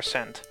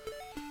 50%.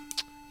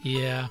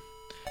 Yeah.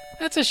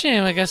 That's a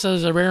shame. I guess it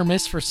was a rare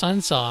miss for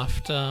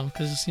Sunsoft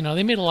because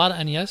they made a lot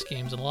of NES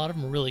games and a lot of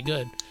them were really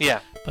good. Yeah.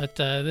 But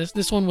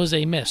this one was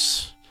a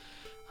miss.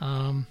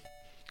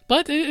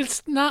 But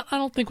it's not, I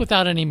don't think,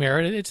 without any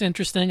merit. It's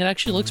interesting. It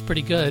actually looks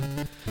pretty good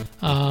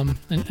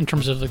in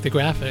terms of like the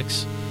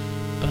graphics.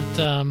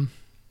 But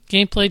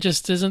gameplay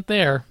just isn't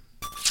there.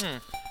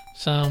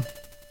 So,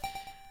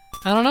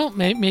 I don't know.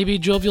 Maybe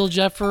Jovial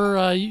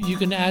Jeffer, you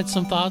can add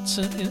some thoughts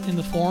in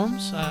the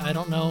forums. I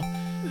don't know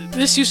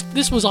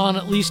this was on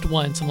at least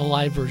once in the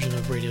live version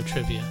of Radio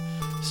Trivia,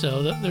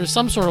 so there's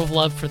some sort of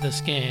love for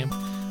this game.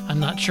 I'm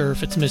not sure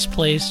if it's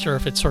misplaced or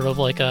if it's sort of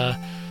like a,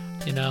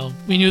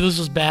 we knew this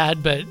was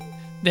bad, but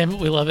damn it,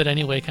 we love it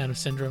anyway kind of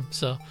syndrome.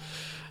 So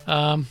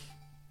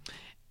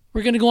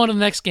we're going to go on to the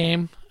next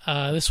game.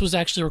 This was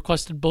actually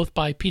requested both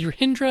by Peter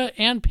Hindra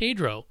and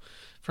Pedro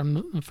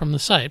from the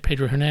site,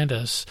 Pedro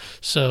Hernandez.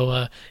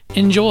 So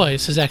enjoy.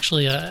 This is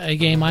actually a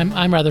game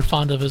I'm rather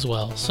fond of as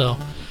well. So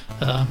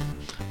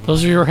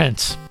those are your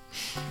hints.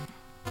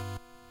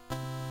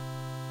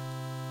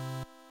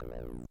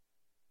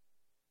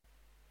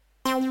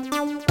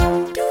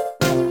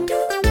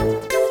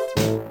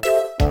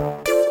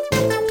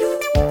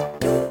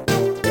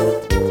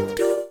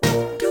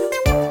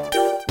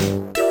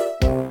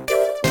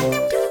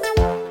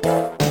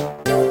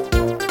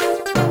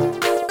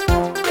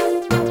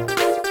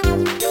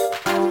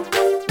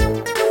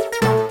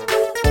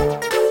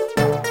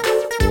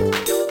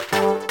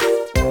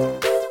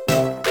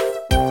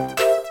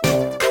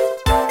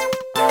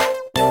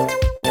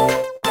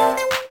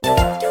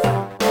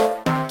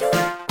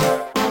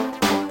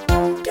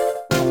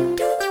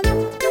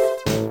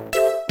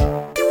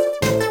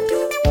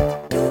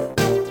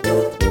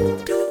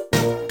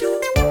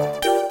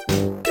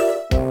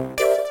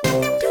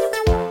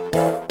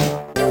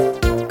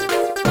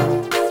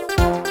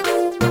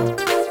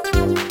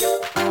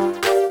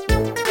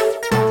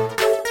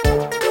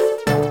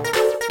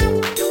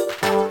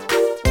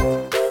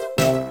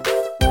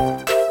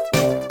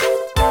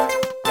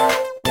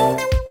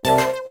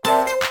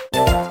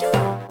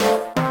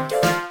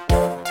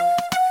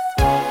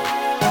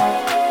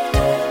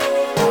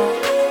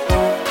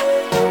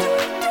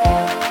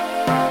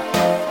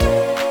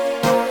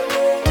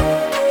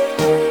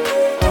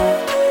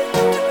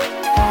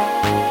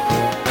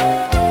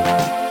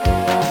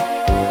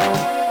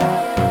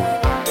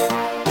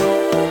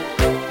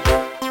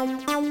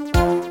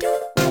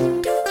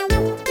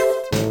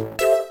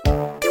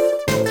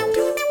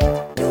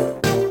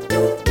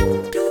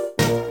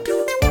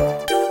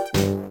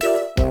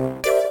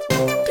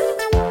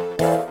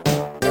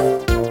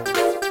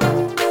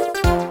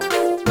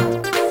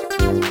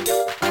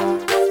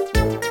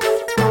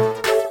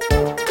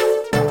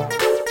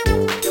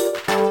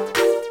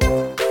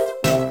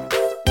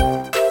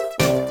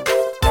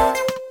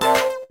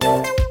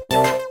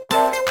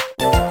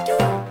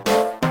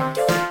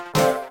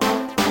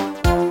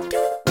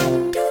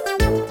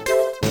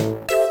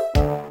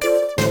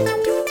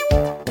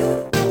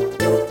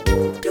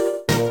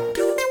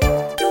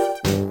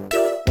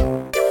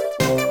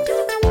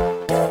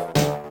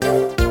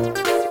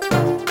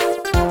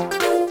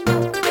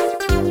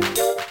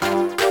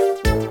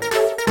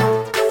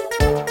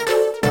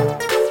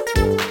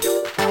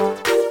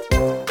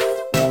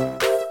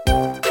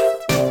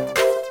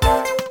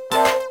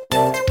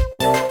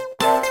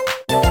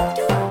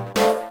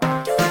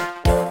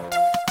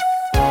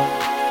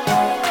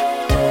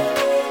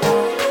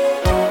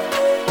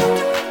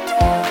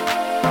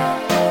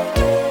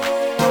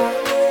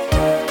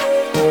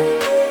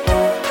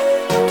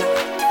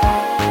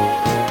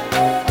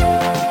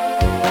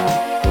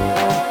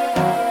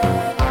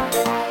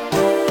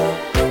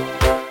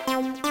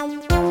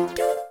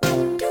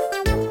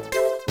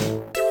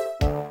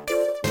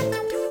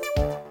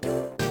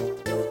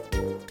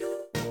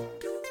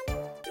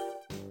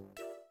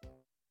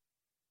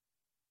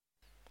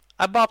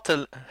 I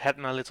bopped head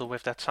a little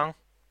with that song.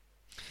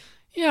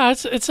 Yeah,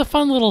 it's a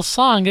fun little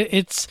song.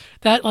 It's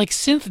that like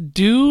synth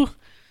do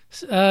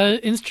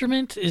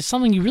instrument is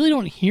something you really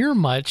don't hear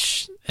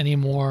much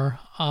anymore.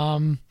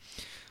 I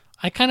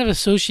kind of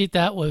associate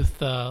that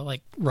with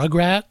like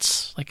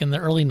Rugrats, like in the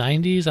early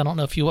 '90s. I don't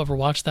know if you ever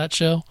watched that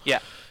show. Yeah,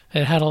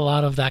 it had a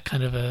lot of that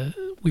kind of a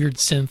weird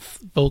synth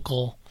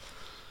vocal,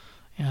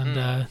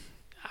 and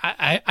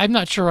I'm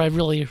not sure I've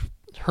really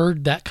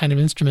heard that kind of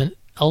instrument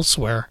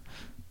elsewhere,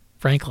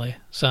 frankly.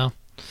 So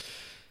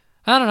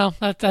I don't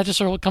know. That just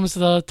sort of what comes to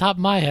the top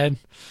of my head.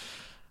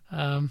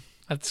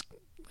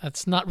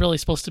 That's not really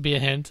supposed to be a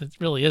hint. It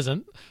really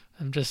isn't.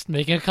 I'm just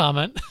making a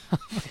comment.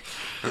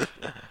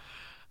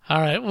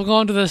 All right, we'll go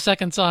on to the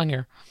second song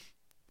here.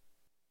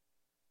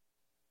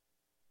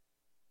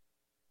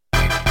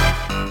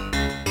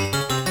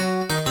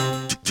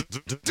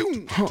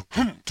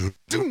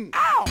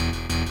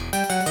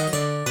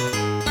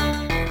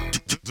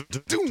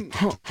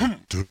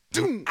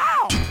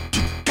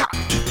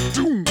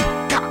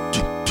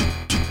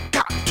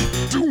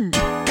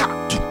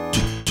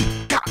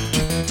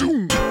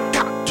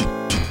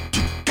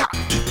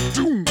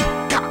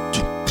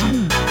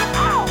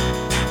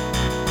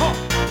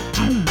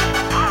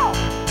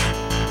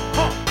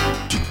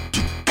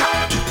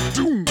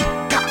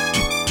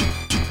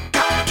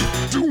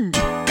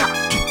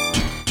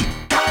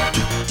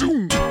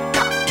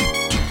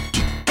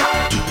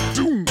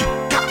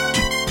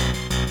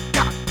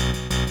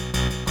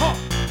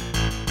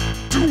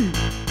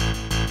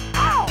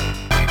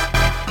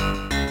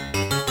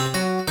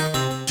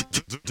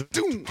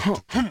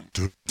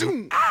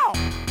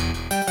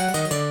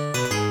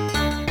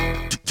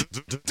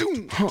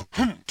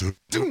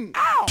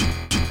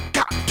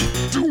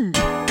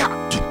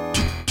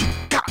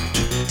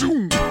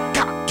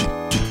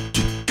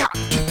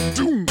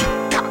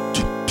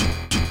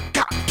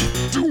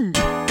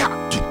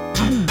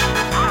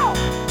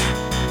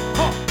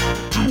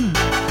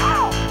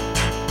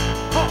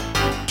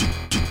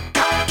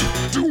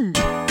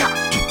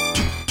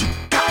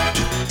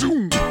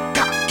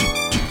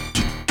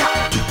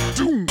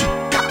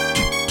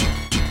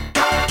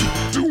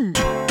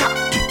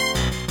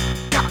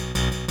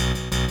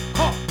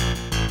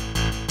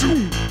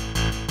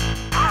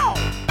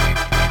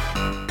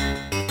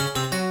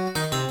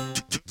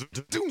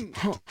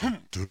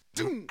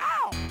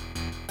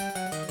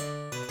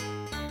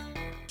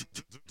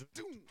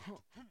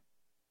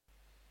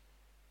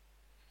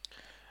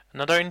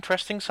 Another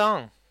interesting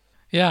song.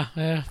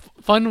 Yeah,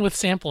 fun with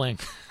sampling.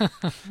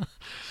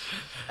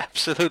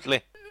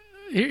 Absolutely.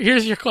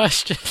 Here's your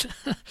question.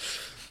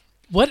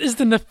 What is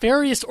the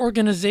nefarious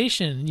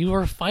organization you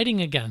are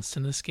fighting against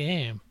in this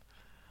game?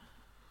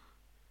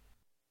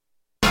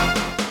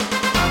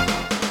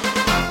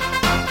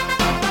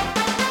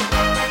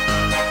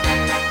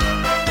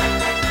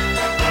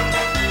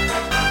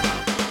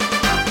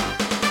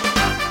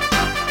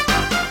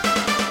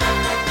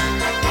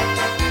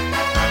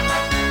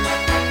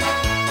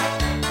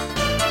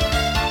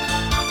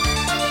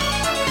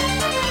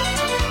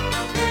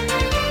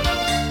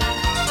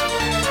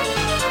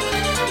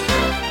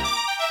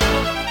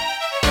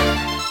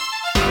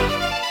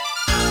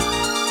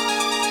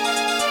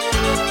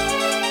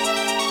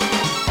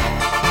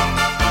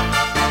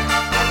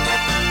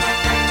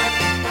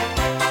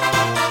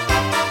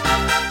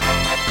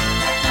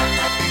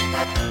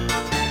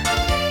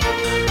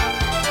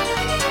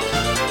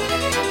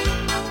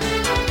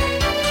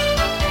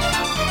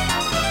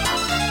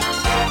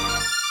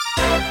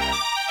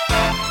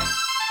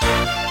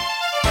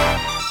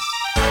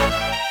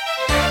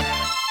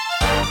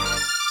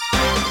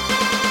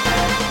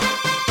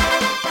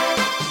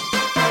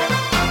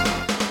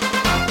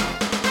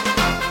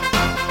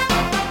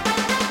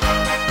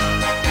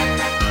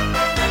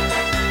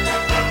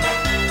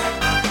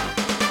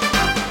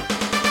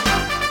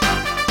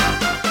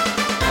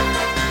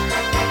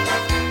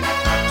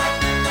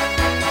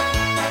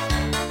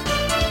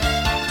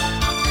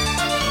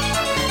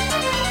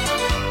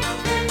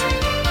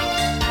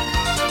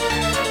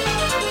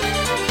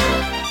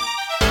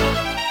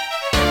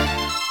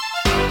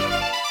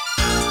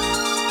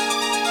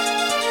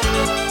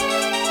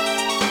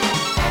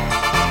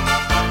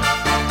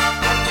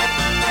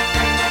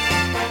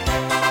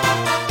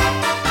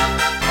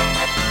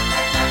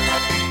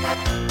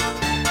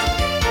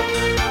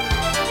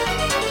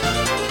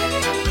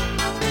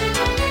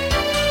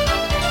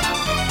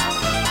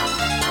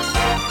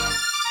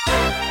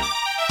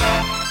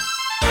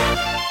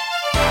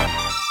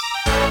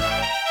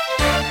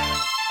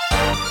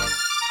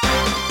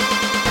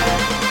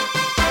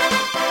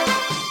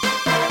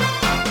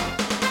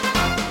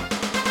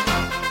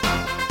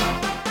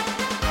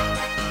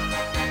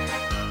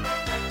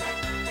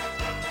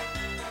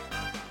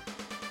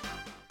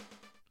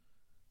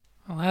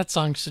 Well, that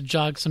song should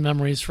jog some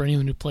memories for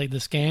anyone who played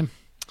this game.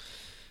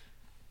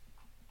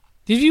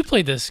 Did you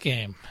play this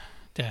game,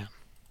 Dan?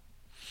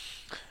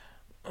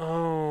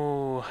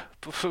 Oh,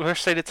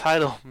 first say the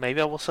title. Maybe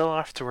I will sell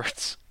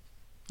afterwards.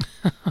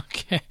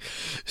 Okay.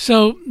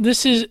 So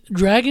this is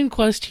Dragon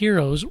Quest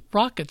Heroes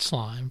Rocket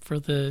Slime for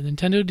the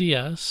Nintendo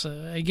DS,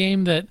 a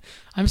game that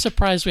I'm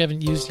surprised we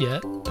haven't used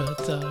yet, but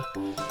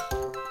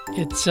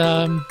it's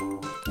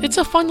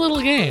a fun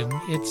little game.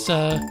 It's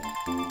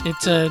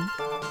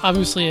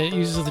obviously it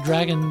uses the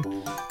Dragon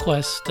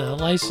Quest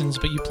license,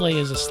 but you play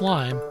as a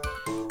slime.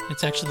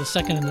 It's actually the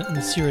second in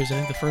the series. I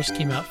think the first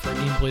came out for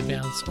Game Boy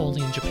Advance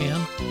only in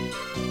Japan.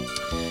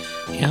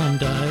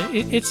 And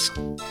it's...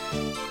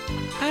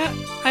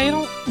 I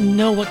don't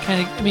know what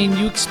kind of... I mean,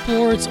 you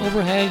explore its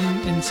overhead,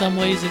 and in some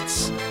ways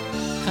it's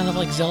kind of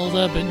like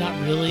Zelda, but not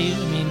really.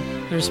 I mean,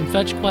 there's some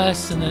fetch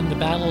quests, and then the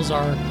battles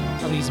are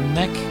these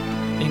mech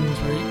things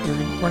where you're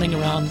running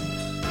around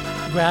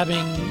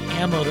grabbing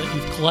ammo that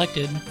you've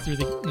collected through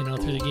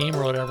the game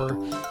or whatever,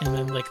 and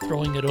then like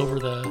throwing it over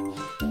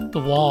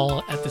the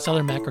wall at this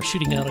other mech or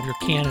shooting it out of your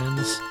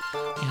cannons.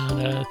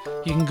 And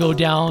you can go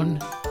down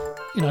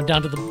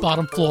to the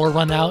bottom floor,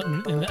 run out,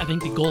 and I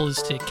think the goal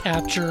is to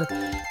capture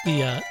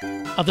the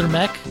other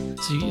mech.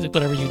 So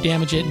whatever you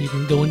damage it, and you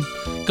can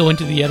go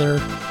into the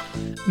other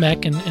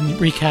mech and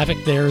wreak havoc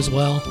there as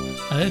well.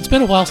 It's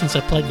been a while since I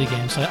played the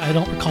game, so I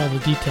don't recall the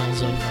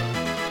details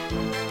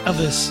of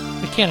this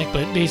mechanic.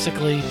 But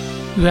basically,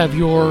 you have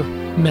your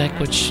mech,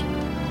 which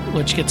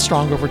gets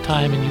stronger over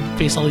time, and you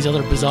face all these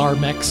other bizarre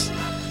mechs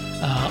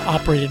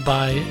operated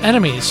by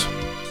enemies.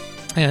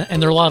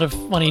 And there are a lot of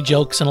funny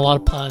jokes and a lot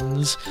of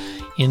puns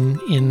in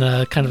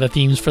kind of the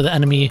themes for the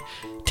enemy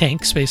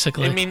tanks,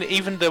 basically. I mean,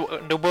 even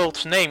the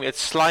world's name, it's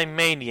Slime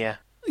Mania.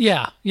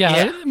 Yeah.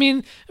 I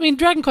mean,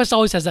 Dragon Quest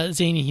always has that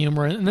zany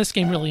humor, and this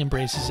game really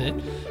embraces it.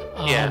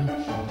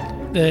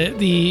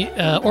 The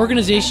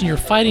organization you're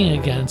fighting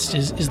against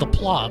is the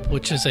Plob,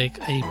 which is a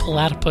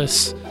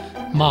platypus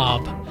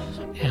mob.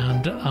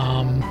 And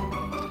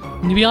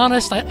to be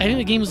honest, I think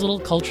the game is a little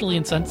culturally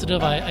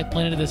insensitive. I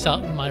pointed this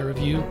out in my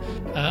review.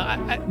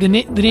 The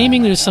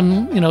naming, there's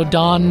some,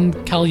 Don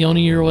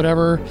Corleone or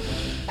whatever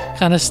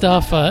kind of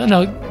stuff.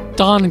 No,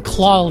 Don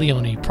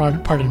Clawleone,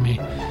 pardon me.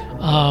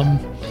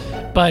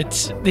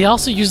 But they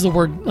also use the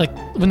word, like,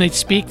 when they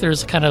speak,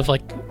 there's kind of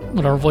like,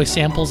 whatever voice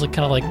samples, like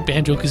kind of like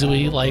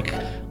Banjo-Kazooie, like,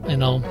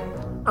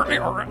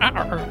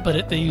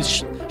 but they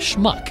use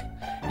schmuck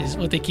is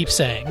what they keep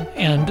saying.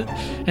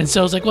 And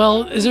so it's like,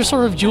 well, is there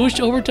sort of Jewish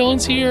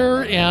overtones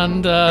here?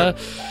 And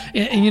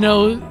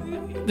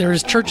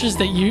there's churches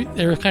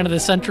they're kind of the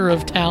center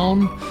of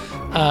town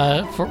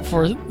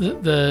for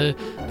the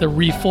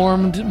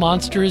reformed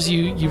monsters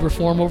you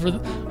reform over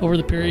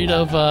the period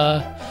of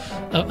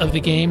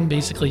the game.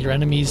 Basically, your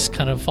enemies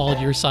kind of fall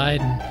to your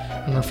side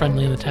and are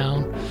friendly in the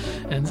town,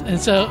 and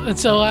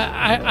so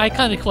I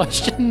kind of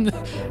question.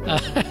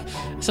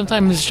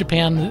 Sometimes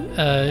Japan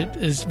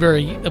is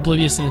very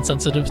oblivious and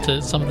insensitive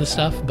to some of this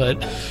stuff,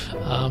 but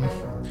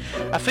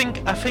I think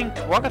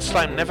Rocket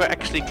Slime never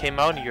actually came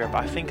out in Europe.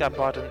 I think I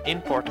bought an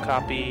import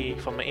copy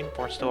from an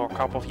import store a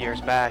couple of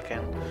years back,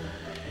 and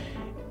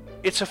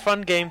it's a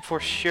fun game for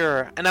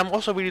sure. And I'm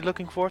also really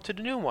looking forward to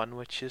the new one,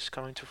 which is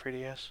coming to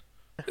 3DS.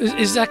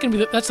 Is that going to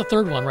be that's the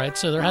third one, right?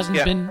 So there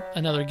hasn't been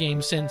another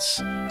game since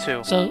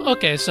 2. So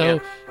okay, so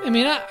I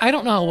mean, I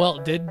don't know how well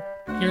it did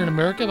here in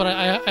America, but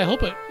I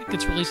hope it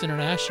gets released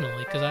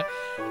internationally, because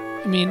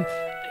I mean,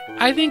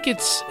 I think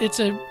it's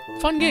a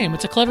fun game.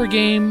 It's a clever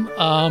game.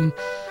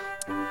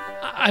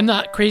 I'm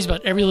not crazy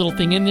about every little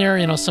thing in there.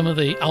 You know, some of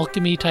the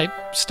alchemy type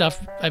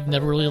stuff I've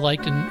never really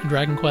liked in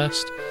Dragon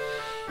Quest,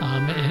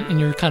 and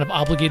you're kind of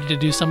obligated to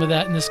do some of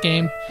that in this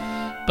game.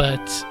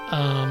 But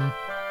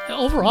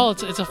overall,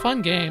 it's a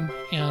fun game,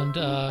 and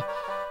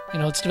you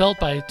know, it's developed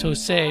by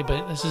Tosei,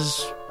 but this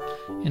is,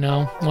 you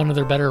know, one of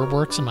their better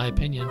works in my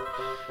opinion.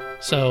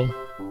 So,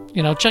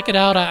 you know, check it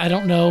out. I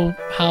don't know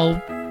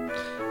how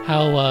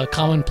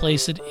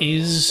commonplace it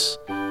is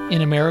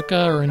in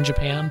America or in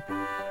Japan,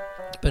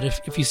 but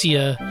if you see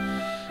a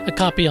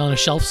copy on a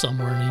shelf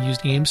somewhere in a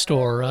used game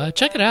store,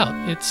 check it out.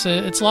 It's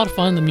a lot of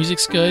fun. The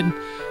music's good.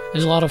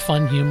 There's a lot of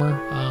fun humor.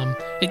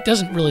 It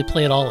doesn't really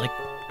play at all like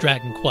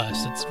Dragon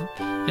Quest.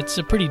 It's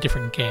a pretty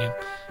different game.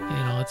 You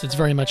know, it's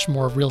very much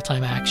more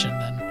real-time action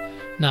than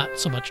not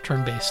so much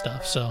turn-based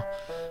stuff. So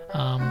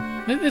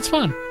it's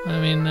fun.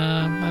 I mean,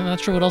 I'm not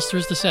sure what else there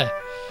is to say.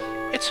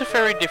 It's a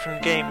very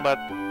different game, but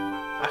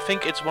I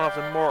think it's one of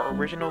the more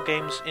original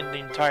games in the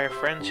entire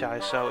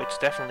franchise, so it's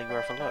definitely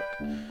worth a look.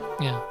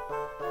 Yeah.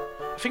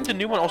 I think the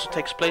new one also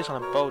takes place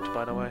on a boat,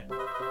 by the way.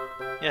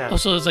 Yeah. Oh,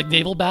 so it's like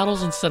naval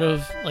battles instead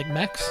of like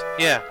mechs?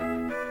 Yeah.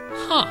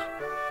 Huh.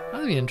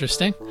 That'd be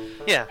interesting.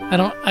 Yeah. I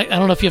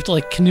don't know if you have to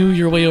like canoe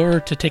your way over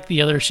to take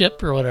the other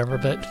ship or whatever,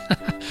 but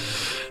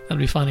that'd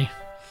be funny.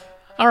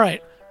 All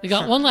right, we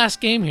got one last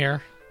game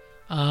here,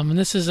 and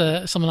this is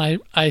someone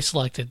I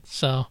selected.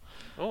 So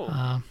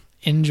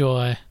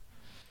enjoy.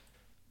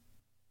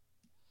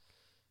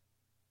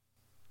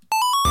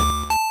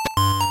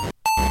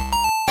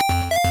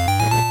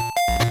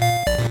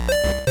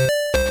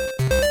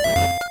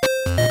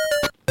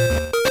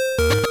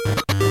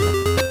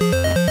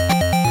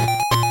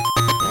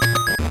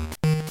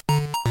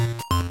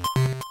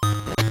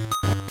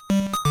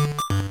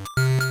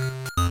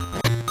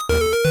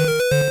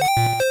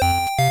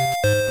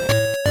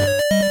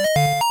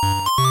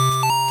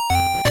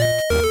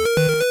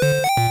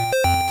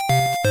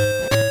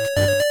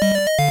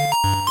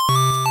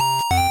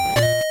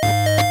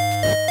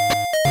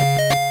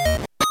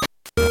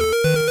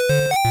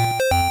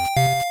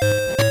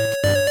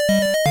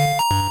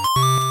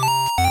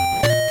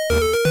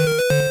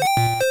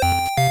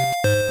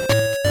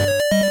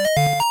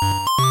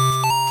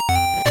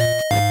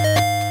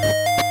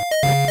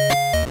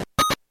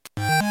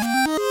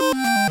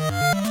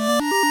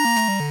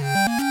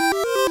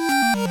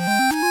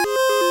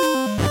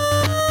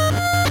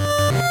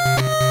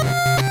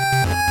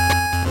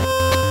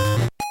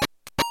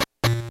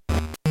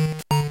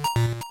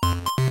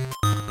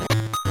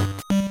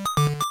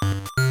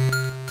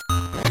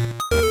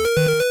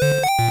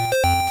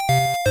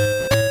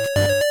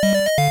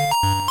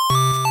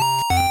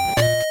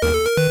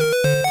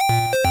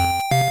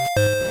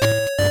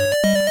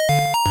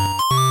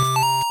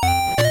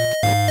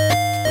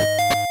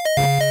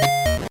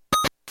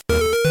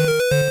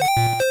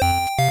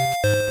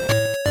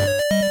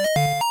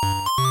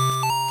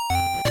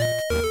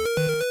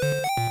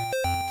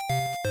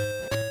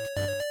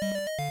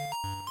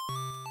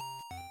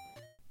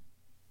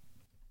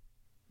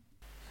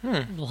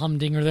 Little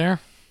humdinger there.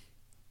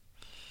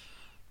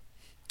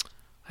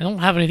 I don't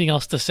have anything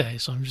else to say,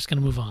 so I'm just going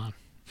to move on.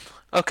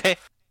 Okay.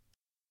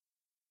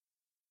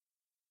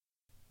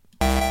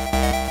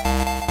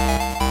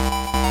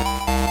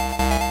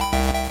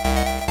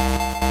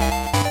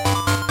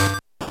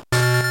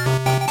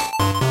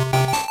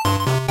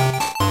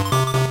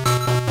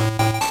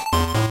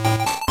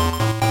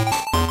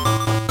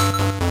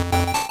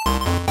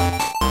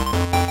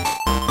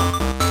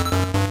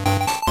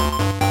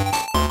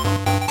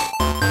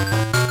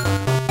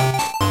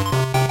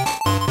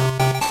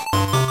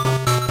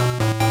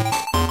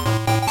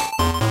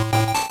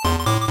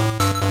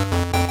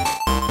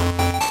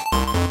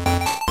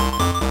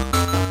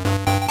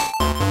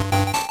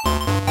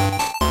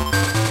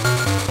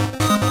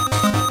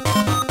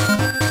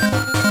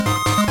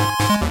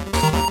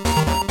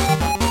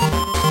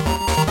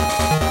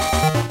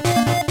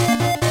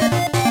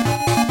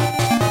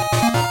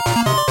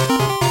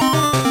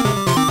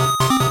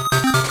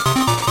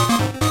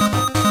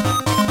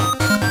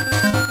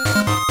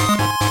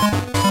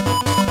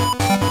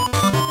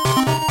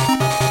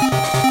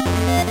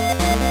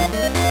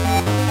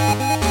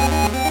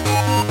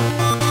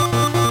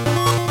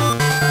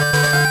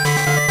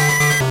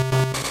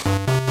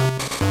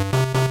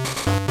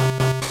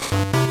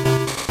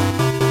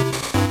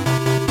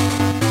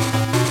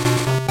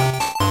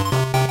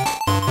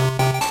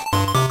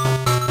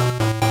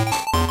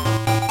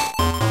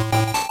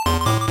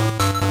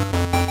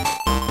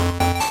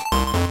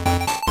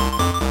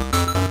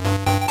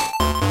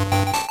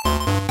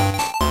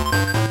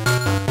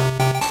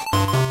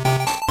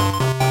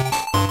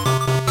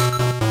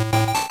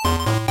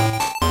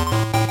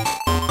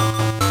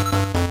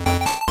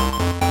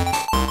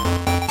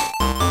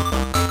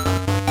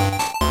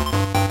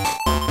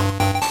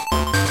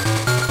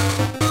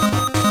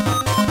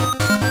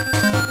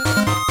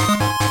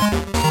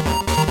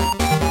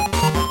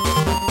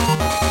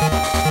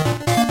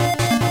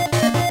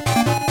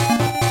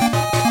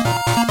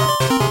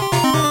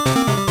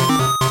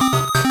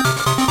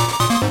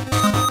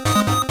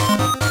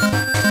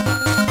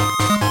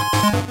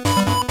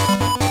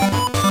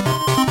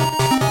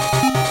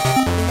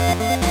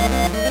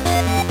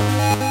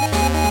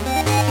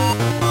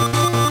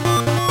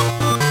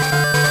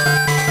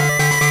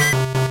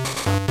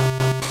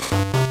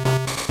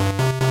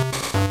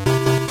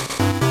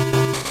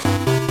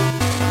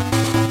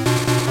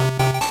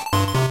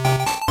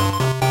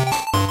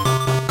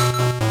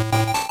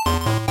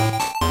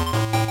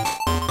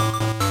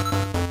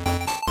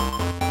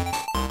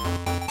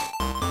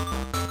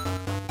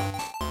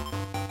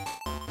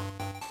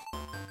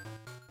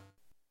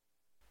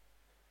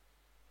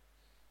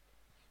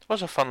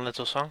 Was a fun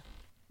little song.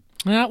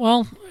 Yeah,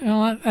 well,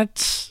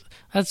 that's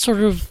sort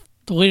of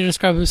the way to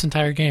describe this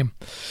entire game.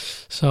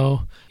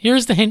 So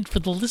here's the hint for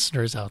the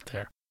listeners out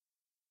there.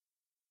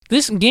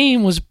 This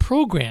game was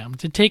programmed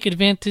to take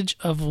advantage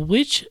of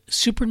which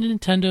Super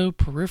Nintendo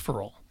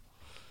peripheral?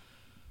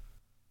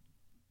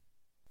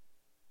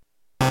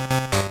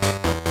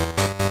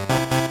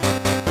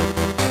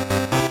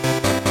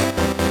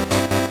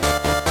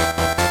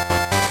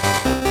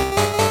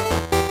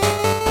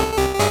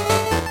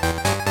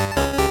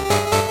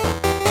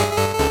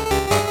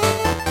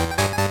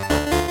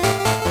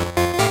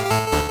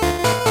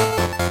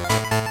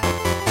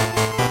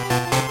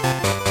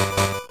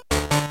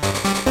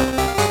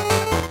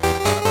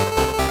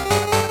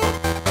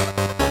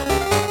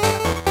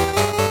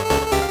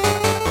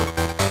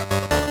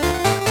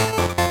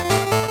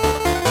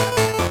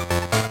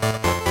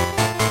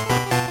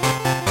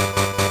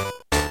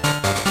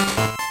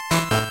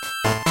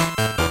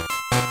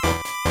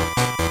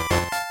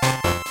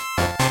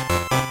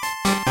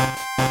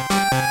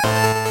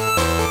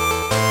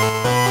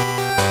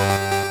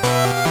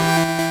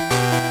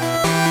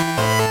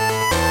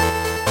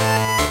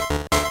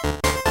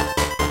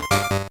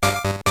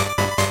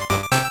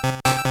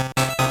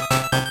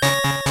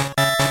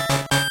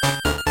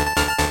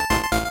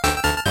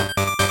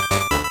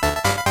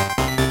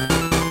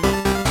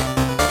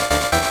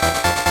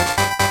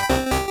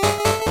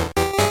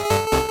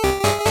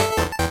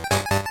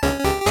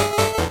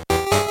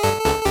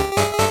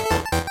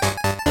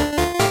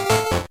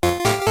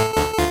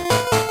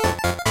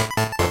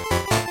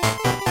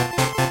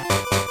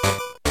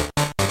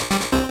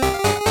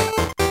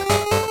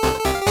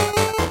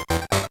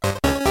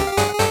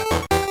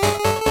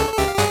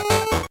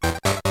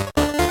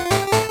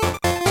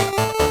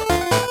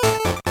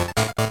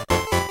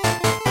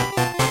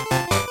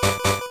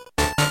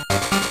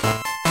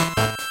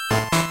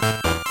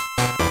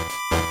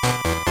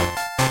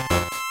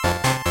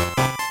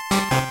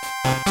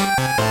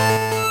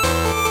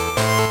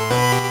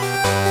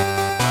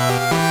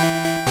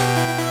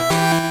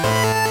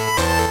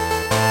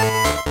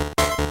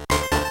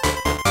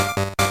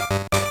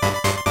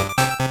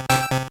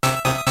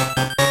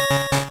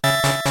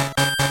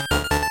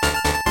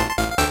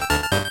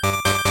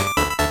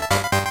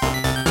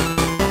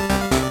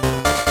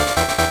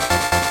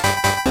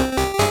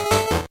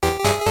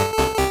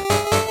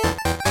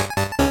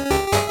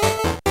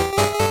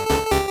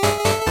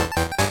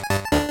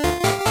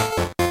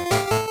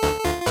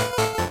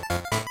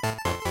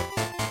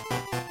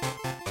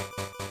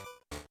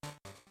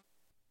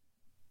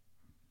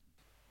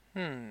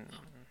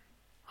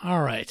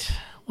 All right.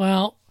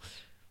 Well,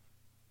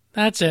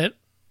 that's it.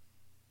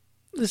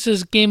 This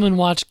is Game &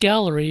 Watch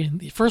Gallery,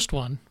 the first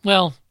one.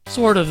 Well,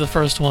 sort of the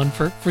first one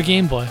for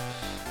Game Boy.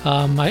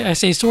 I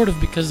say sort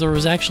of because there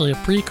was actually a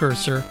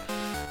precursor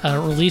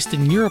released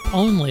in Europe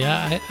only.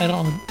 I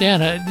don't... Dan,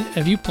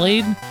 have you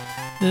played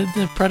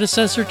the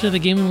predecessor to the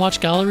Game & Watch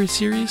Gallery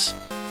series?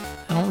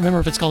 I don't remember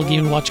if it's called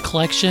Game & Watch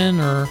Collection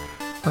or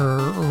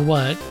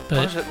what,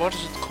 but... What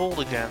is it called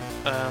again?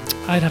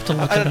 I'd have to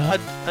look it up.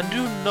 I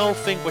do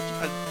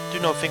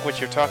not think what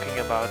you're talking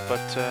about, but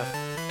I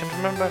can't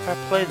remember if I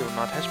played it or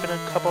not. It has been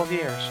a couple of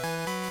years.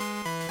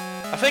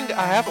 I think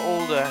I have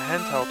all the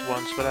handheld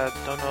ones, but I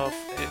don't know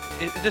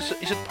if...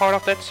 Is it part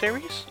of that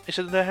series? Is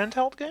it the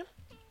handheld game?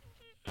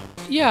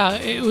 Yeah,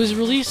 it was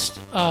released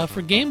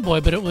for Game Boy,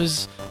 but it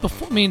was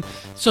before... I mean,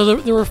 so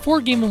there were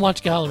 4 Game &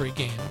 Watch Gallery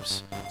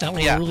games that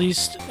were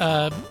released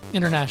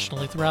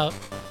internationally throughout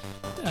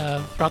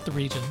the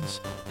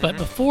regions. But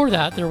before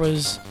that, there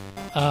was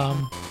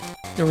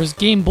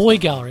Game Boy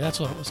Gallery. That's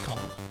what it was called.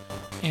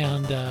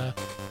 And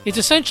it's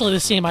essentially the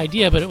same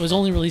idea, but it was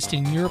only released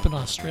in Europe and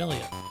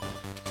Australia.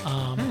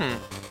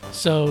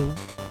 So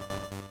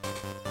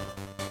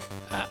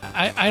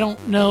I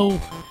don't know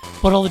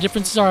what all the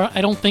differences are.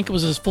 I don't think it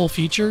was as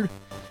full-featured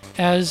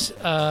as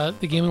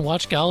the Game &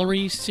 Watch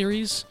Gallery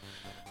series,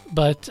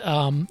 but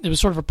it was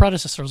sort of a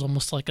predecessor. It was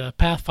almost like a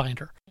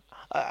Pathfinder.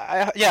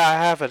 I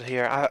have it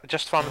here. I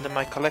just found it in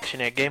my collection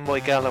here, Game Boy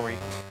Gallery,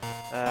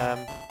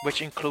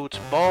 which includes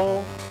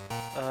Ball,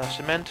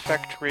 Cement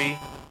Factory,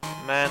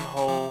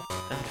 Manhole,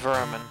 and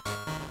Vermin.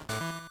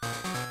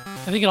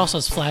 I think it also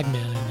has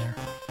Flagman in there.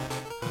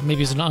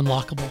 Maybe it's an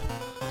unlockable.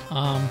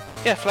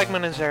 Yeah,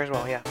 Flagman is there as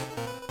well, yeah.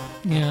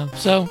 Yeah,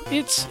 so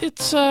it's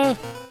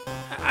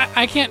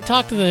I can't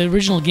talk to the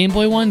original Game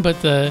Boy one,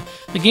 but the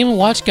Game &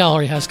 Watch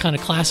Gallery has kind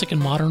of classic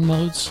and modern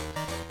modes.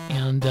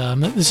 And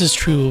this is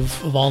true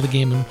of all the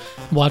Game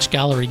 & Watch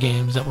Gallery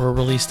games that were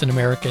released in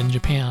America and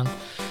Japan.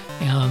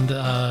 And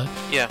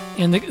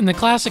and the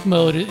classic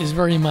mode is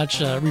very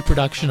much a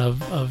reproduction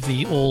of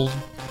the old,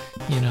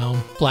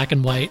 black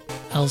and white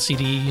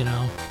LCD,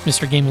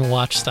 Mr. Game &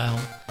 Watch style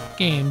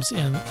games.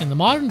 And the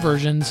modern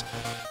versions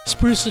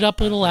spruce it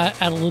up a little,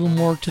 add a little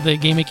more to the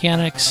game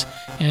mechanics,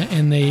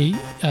 and they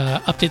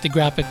update the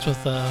graphics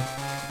with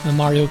the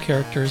Mario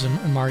characters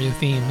and Mario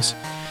themes.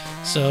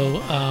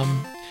 So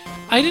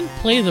I didn't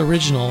play the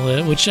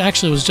original, which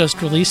actually was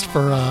just released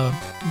for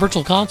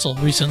Virtual Console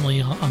recently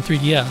on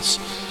 3DS.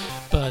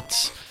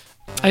 But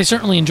I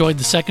certainly enjoyed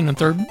the second and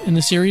third in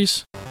the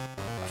series.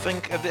 I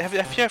think have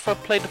you ever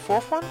played the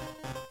fourth one?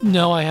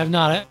 No, I have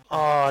not.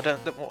 Oh,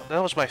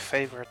 that was my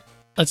favorite.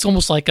 It's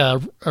almost like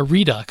a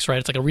redux, right?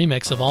 It's like a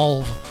remix of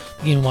all of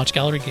the Game & Watch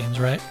Gallery games,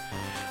 right?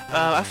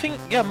 I think,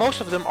 yeah,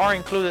 most of them are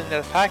included in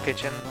that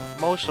package, and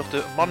most of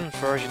the modern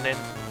version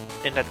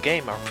in that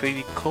game are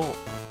pretty cool.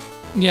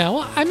 Yeah,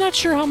 well, I'm not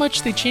sure how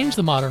much they changed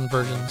the modern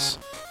versions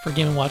for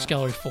Game & Watch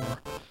Gallery 4.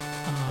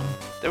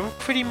 They were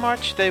pretty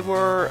much, they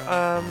were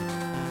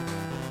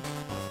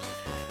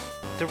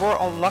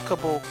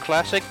unlockable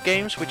classic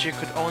games, which you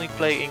could only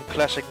play in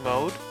classic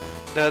mode.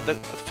 I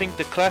think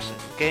the classic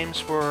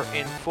games were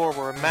in 4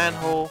 were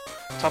Manhole,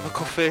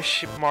 Topical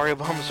Fish, Mario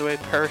Bombs Away,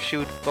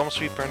 Parachute, Bomb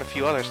Sweeper, and a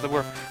few others. There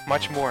were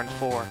much more in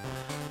 4.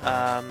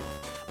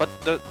 But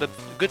the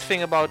good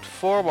thing about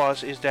 4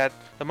 is that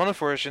the modern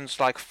versions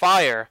like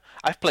Fire.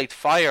 I've played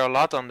Fire a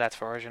lot on that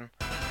version.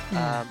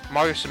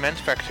 Mario Cement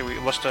Factory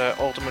was the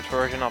ultimate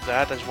version of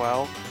that as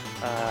well.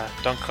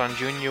 Donkey Kong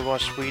Jr.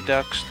 was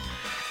reduxed.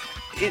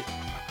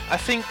 I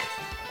think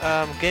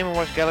Game &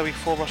 Watch Gallery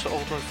 4 was the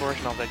ultimate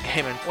version of that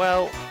game. And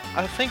well,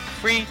 I think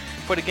 3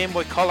 for the Game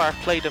Boy Color I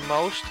played the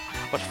most,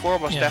 but 4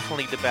 was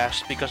definitely the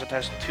best because it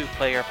has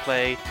 2-player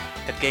play,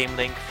 it Game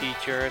Link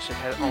features, it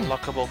had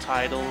unlockable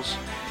titles.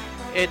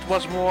 It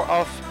was more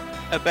of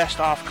a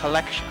best-of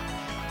collection.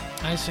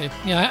 I see.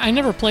 Yeah, I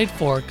never played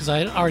 4 because I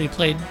had already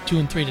played 2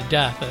 and 3 to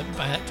death.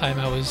 By that time,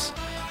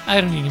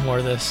 I don't need any more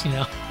of this, you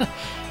know.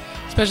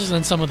 Especially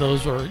since some of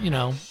those were, you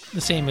know,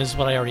 the same as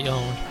what I already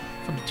owned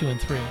from 2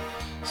 and 3.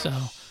 So,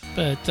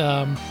 but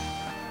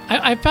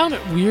I found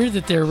it weird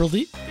that they're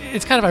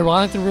it's kind of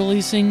ironic they're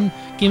releasing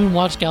Game &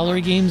 Watch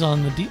Gallery games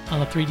on the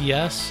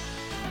 3DS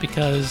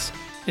because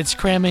it's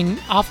cramming.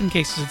 Often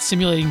cases, it's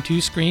simulating 2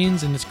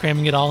 screens and it's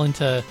cramming it all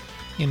into,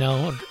 you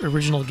know,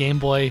 original Game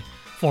Boy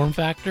form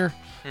factor.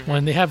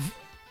 When they have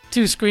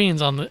 2 screens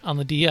on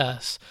the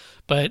DS,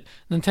 but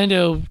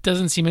Nintendo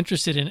doesn't seem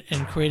interested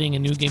in creating a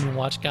new Game &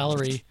 Watch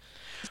Gallery.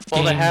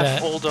 Well, they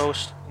have all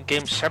those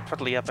games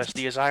separately up as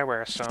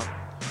DSiWare, so.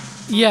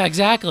 Yeah,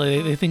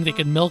 exactly. They think they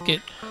could milk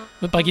it,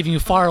 but by giving you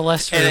far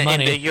less for your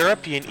money. In the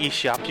European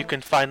eShop, you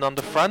can find on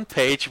the front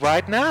page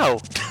right now.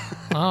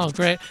 Oh,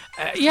 great!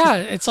 Yeah,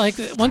 it's like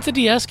once the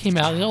DS came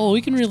out,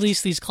 we can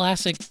release these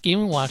classic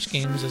Game & Watch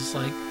games as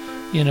like,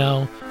 you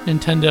know,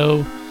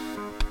 Nintendo.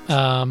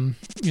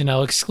 You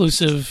know,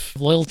 exclusive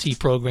loyalty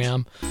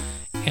program,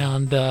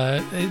 and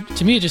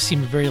to me it just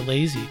seemed very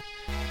lazy.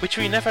 Which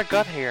we never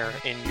got here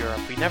in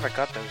Europe. We never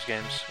got those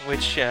games,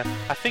 which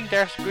I think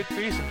there's a good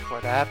reason for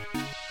that.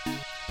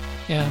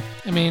 Yeah,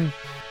 I mean,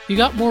 you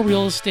got more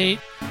real estate.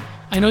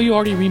 I know you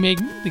already remade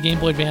the Game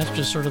Boy Advance, which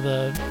is sort of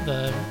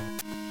the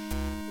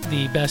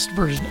best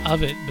version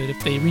of it, but if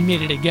they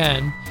remade it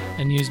again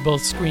and used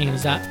both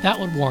screens, that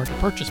would warrant a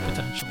purchase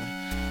potentially.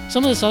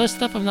 Some of this other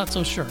stuff, I'm not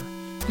so sure.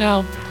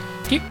 Now,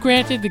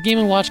 granted, the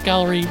Game & Watch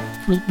Gallery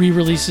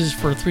re-releases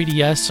for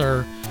 3DS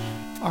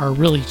are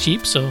really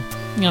cheap, so,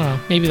 you know,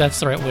 maybe that's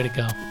the right way to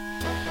go.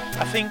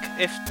 I think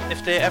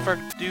if they ever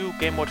do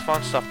Game Boy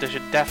Advance stuff, they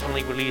should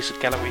definitely release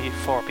Gallery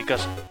 4,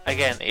 because,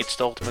 again, it's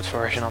the ultimate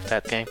version of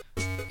that game.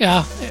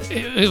 Yeah,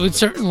 it would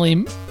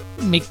certainly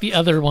make the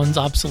other ones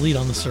obsolete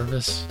on the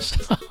service.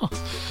 So.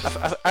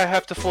 I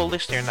have the full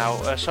list here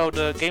now. So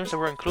the games that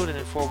were included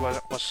in 4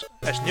 was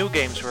as new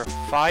games were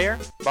Fire,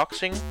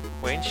 Boxing,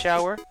 Rain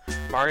Shower,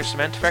 Mario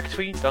Cement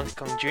Factory, Donkey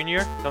Kong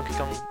Jr., Donkey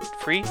Kong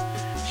 3,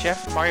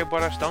 Chef, Mario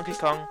Brothers, Donkey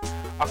Kong,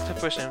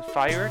 Octopus and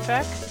Fire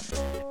Attack.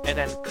 And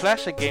then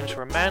classic games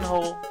were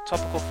Manhole,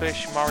 Topical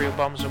Fish, Mario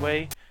Bombs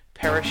Away,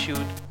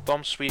 Parachute,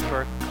 Bomb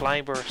Sweeper,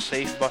 Climber,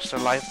 Safe Buster,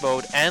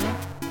 Lifeboat, and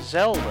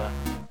Zelda.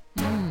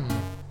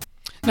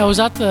 Now, is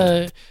that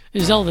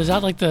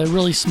like the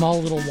really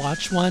small little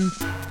watch one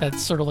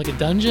that's sort of like a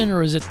dungeon,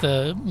 or is it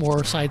the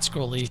more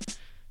side-scrolly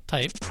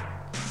type?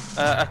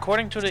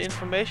 According to the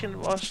information, it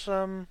was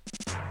let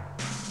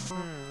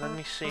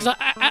me see.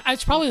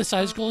 It's probably the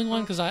side-scrolling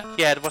one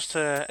yeah, it was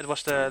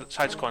the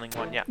side-scrolling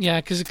one. Yeah. Yeah,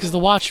 because the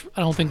watch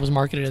I don't think was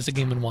marketed as a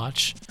Game &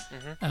 Watch.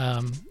 I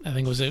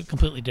think it was a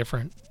completely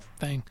different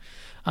thing.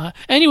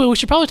 Anyway, we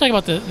should probably talk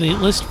about the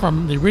list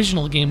from the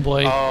original Game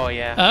Boy. Oh,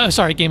 yeah.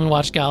 Game &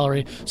 Watch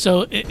Gallery.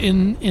 So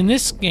in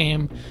this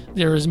game,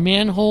 there is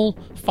Manhole,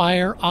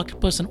 Fire,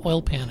 Octopus, and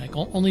Oil Panic.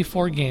 Only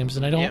 4 games,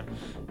 and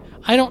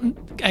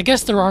I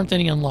guess there aren't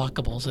any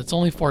unlockables. It's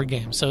only 4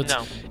 games, so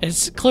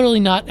it's clearly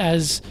not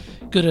as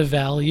good a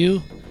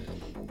value.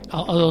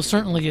 Although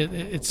certainly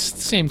it's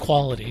the same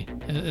quality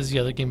as the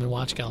other Game &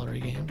 Watch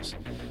Gallery games.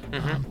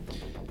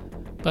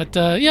 But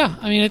yeah,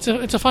 I mean it's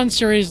a fun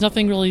series.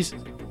 Nothing really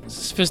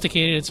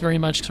sophisticated. It's very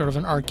much sort of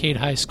an arcade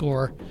high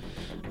score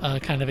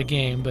kind of a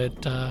game,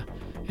 but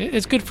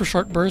it's good for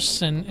short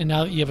bursts. And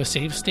now that you have a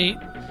save state,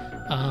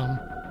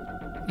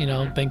 you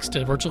know, thanks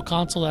to Virtual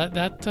Console,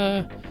 that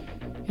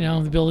you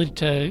know, the ability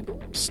to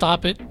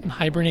stop it and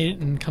hibernate it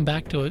and come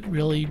back to it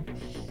really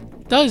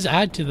does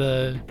add to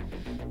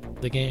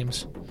the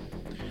games.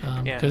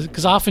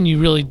 Because often you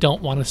really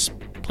don't want to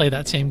play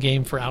that same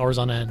game for hours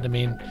on end. I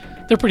mean,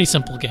 they're pretty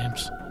simple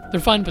games. They're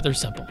fun, but they're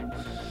simple.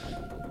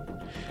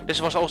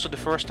 This was also the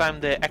first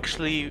time they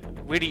actually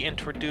really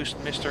introduced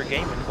Mr.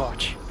 Game &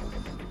 Watch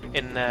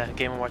in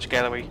Game & Watch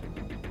Gallery.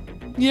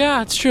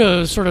 Yeah, it's true. It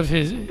was sort of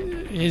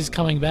his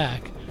coming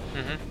back.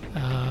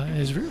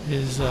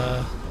 His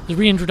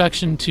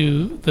reintroduction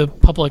to the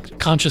public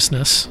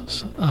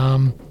consciousness.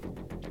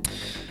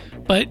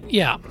 But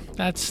yeah,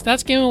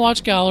 that's Game &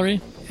 Watch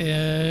Gallery.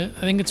 I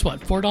think it's what,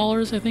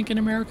 $4? I think in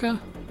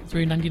America,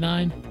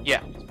 $3.99.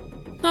 Yeah.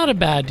 Not a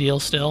bad deal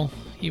still,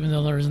 even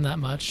though there isn't that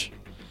much.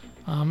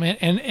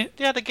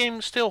 Yeah, the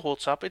game still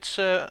holds up. It's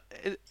and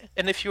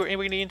if you're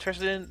really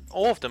interested in,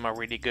 all of them are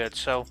really good.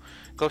 So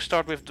go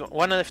start with the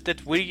one. If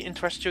that really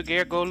interests you,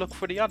 Gear, go look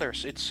for the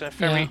others. It's a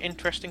very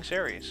interesting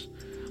series.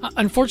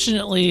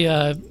 Unfortunately,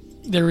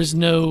 there is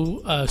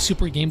no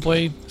Super Game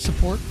Boy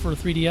support for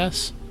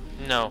 3DS.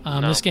 No,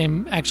 This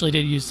game actually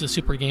did use the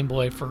Super Game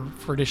Boy for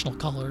additional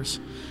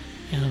colors,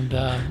 and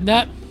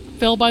that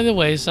fell by the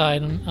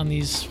wayside on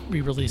these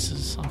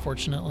re-releases,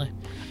 unfortunately.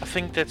 I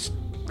think that's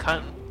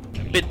kind of a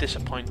bit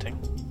disappointing.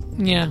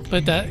 Yeah,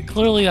 but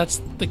clearly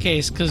that's the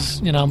case because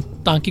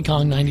Donkey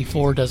Kong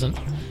 94 doesn't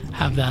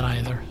have that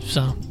either.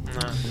 So No.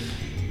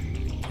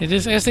 I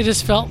guess they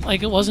just felt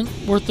like it wasn't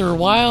worth their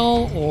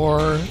while,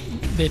 or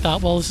they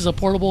thought, well, this is a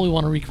portable. We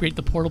want to recreate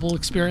the portable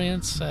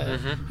experience.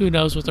 Who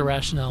knows what the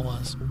rationale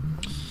was?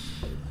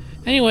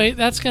 Anyway,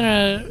 that's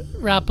gonna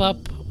wrap up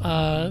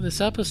this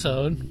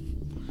episode.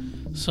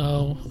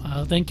 So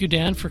thank you,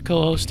 Dan, for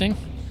co-hosting.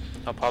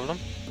 No problem.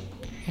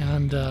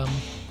 And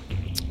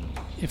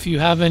if you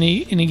have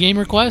any game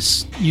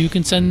requests, you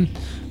can send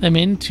them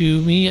in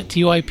to me at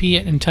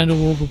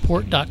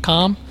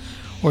typ@nintendoworldreport.com,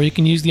 or you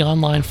can use the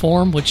online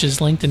form, which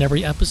is linked in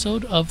every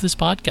episode of this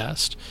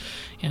podcast.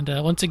 And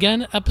once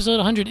again, episode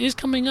 100 is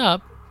coming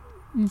up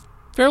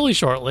fairly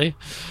shortly.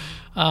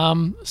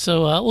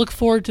 So look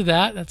forward to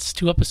that. That's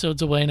 2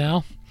 episodes away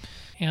now.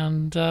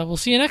 And we'll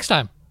see you next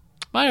time.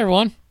 Bye,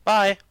 everyone.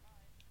 Bye.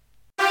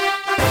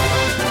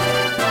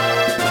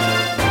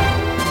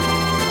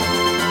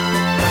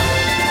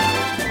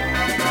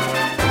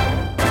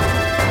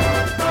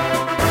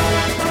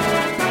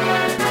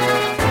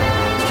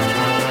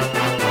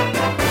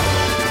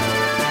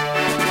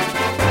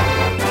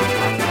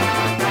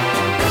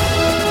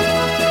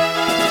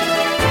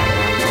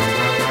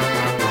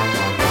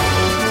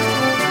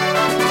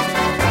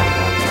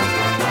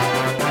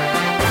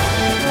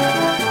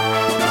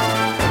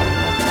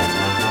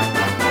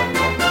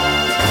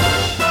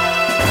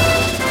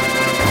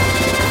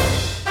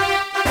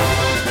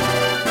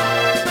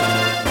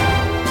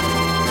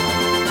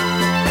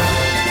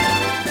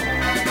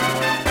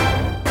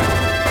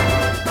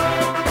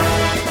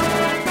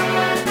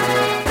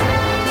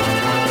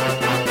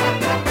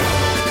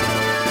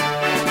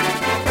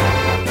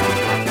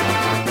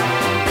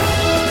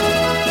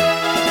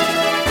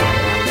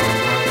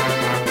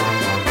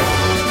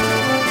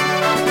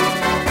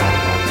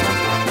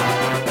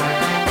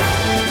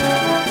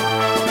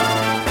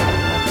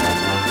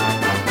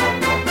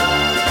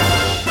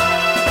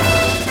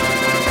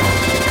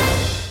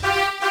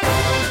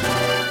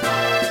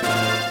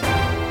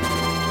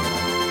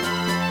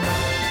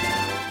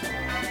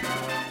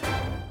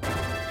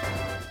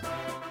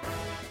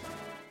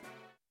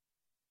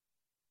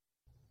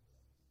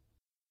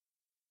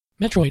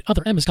 Metroid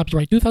Other M is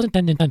copyright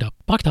 2010 Nintendo.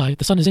 Boktai,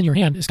 The Sun Is In Your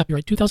Hand is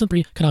copyright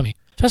 2003 Konami.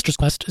 Fester's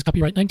Quest is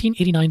copyright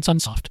 1989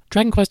 Sunsoft.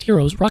 Dragon Quest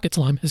Heroes Rocket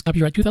Slime is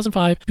copyright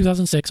 2005,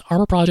 2006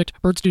 Armor Project,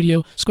 Bird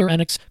Studio, Square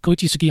Enix,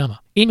 Koichi Sugiyama.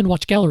 Game &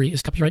 Watch Gallery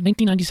is copyright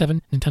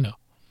 1997 Nintendo.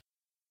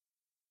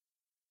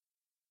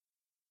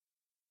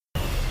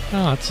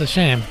 Oh, it's a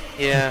shame.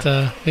 Yeah.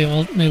 But,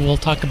 maybe we'll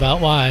talk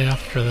about why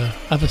after the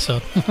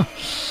episode.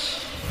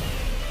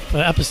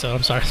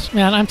 I'm sorry.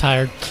 Man, I'm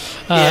tired.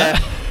 Yeah.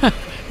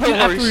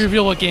 After we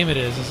reveal what game it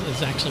is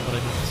actually what I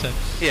need to say.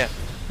 Yeah.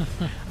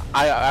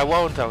 I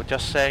won't though,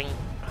 just saying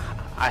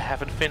I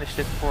haven't finished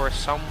it for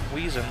some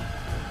reason.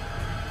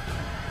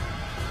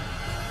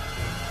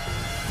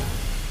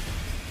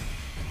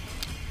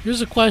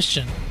 Here's a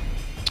question.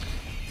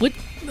 What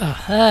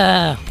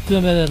that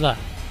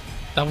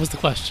was the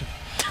question.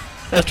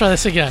 Let's try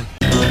this again.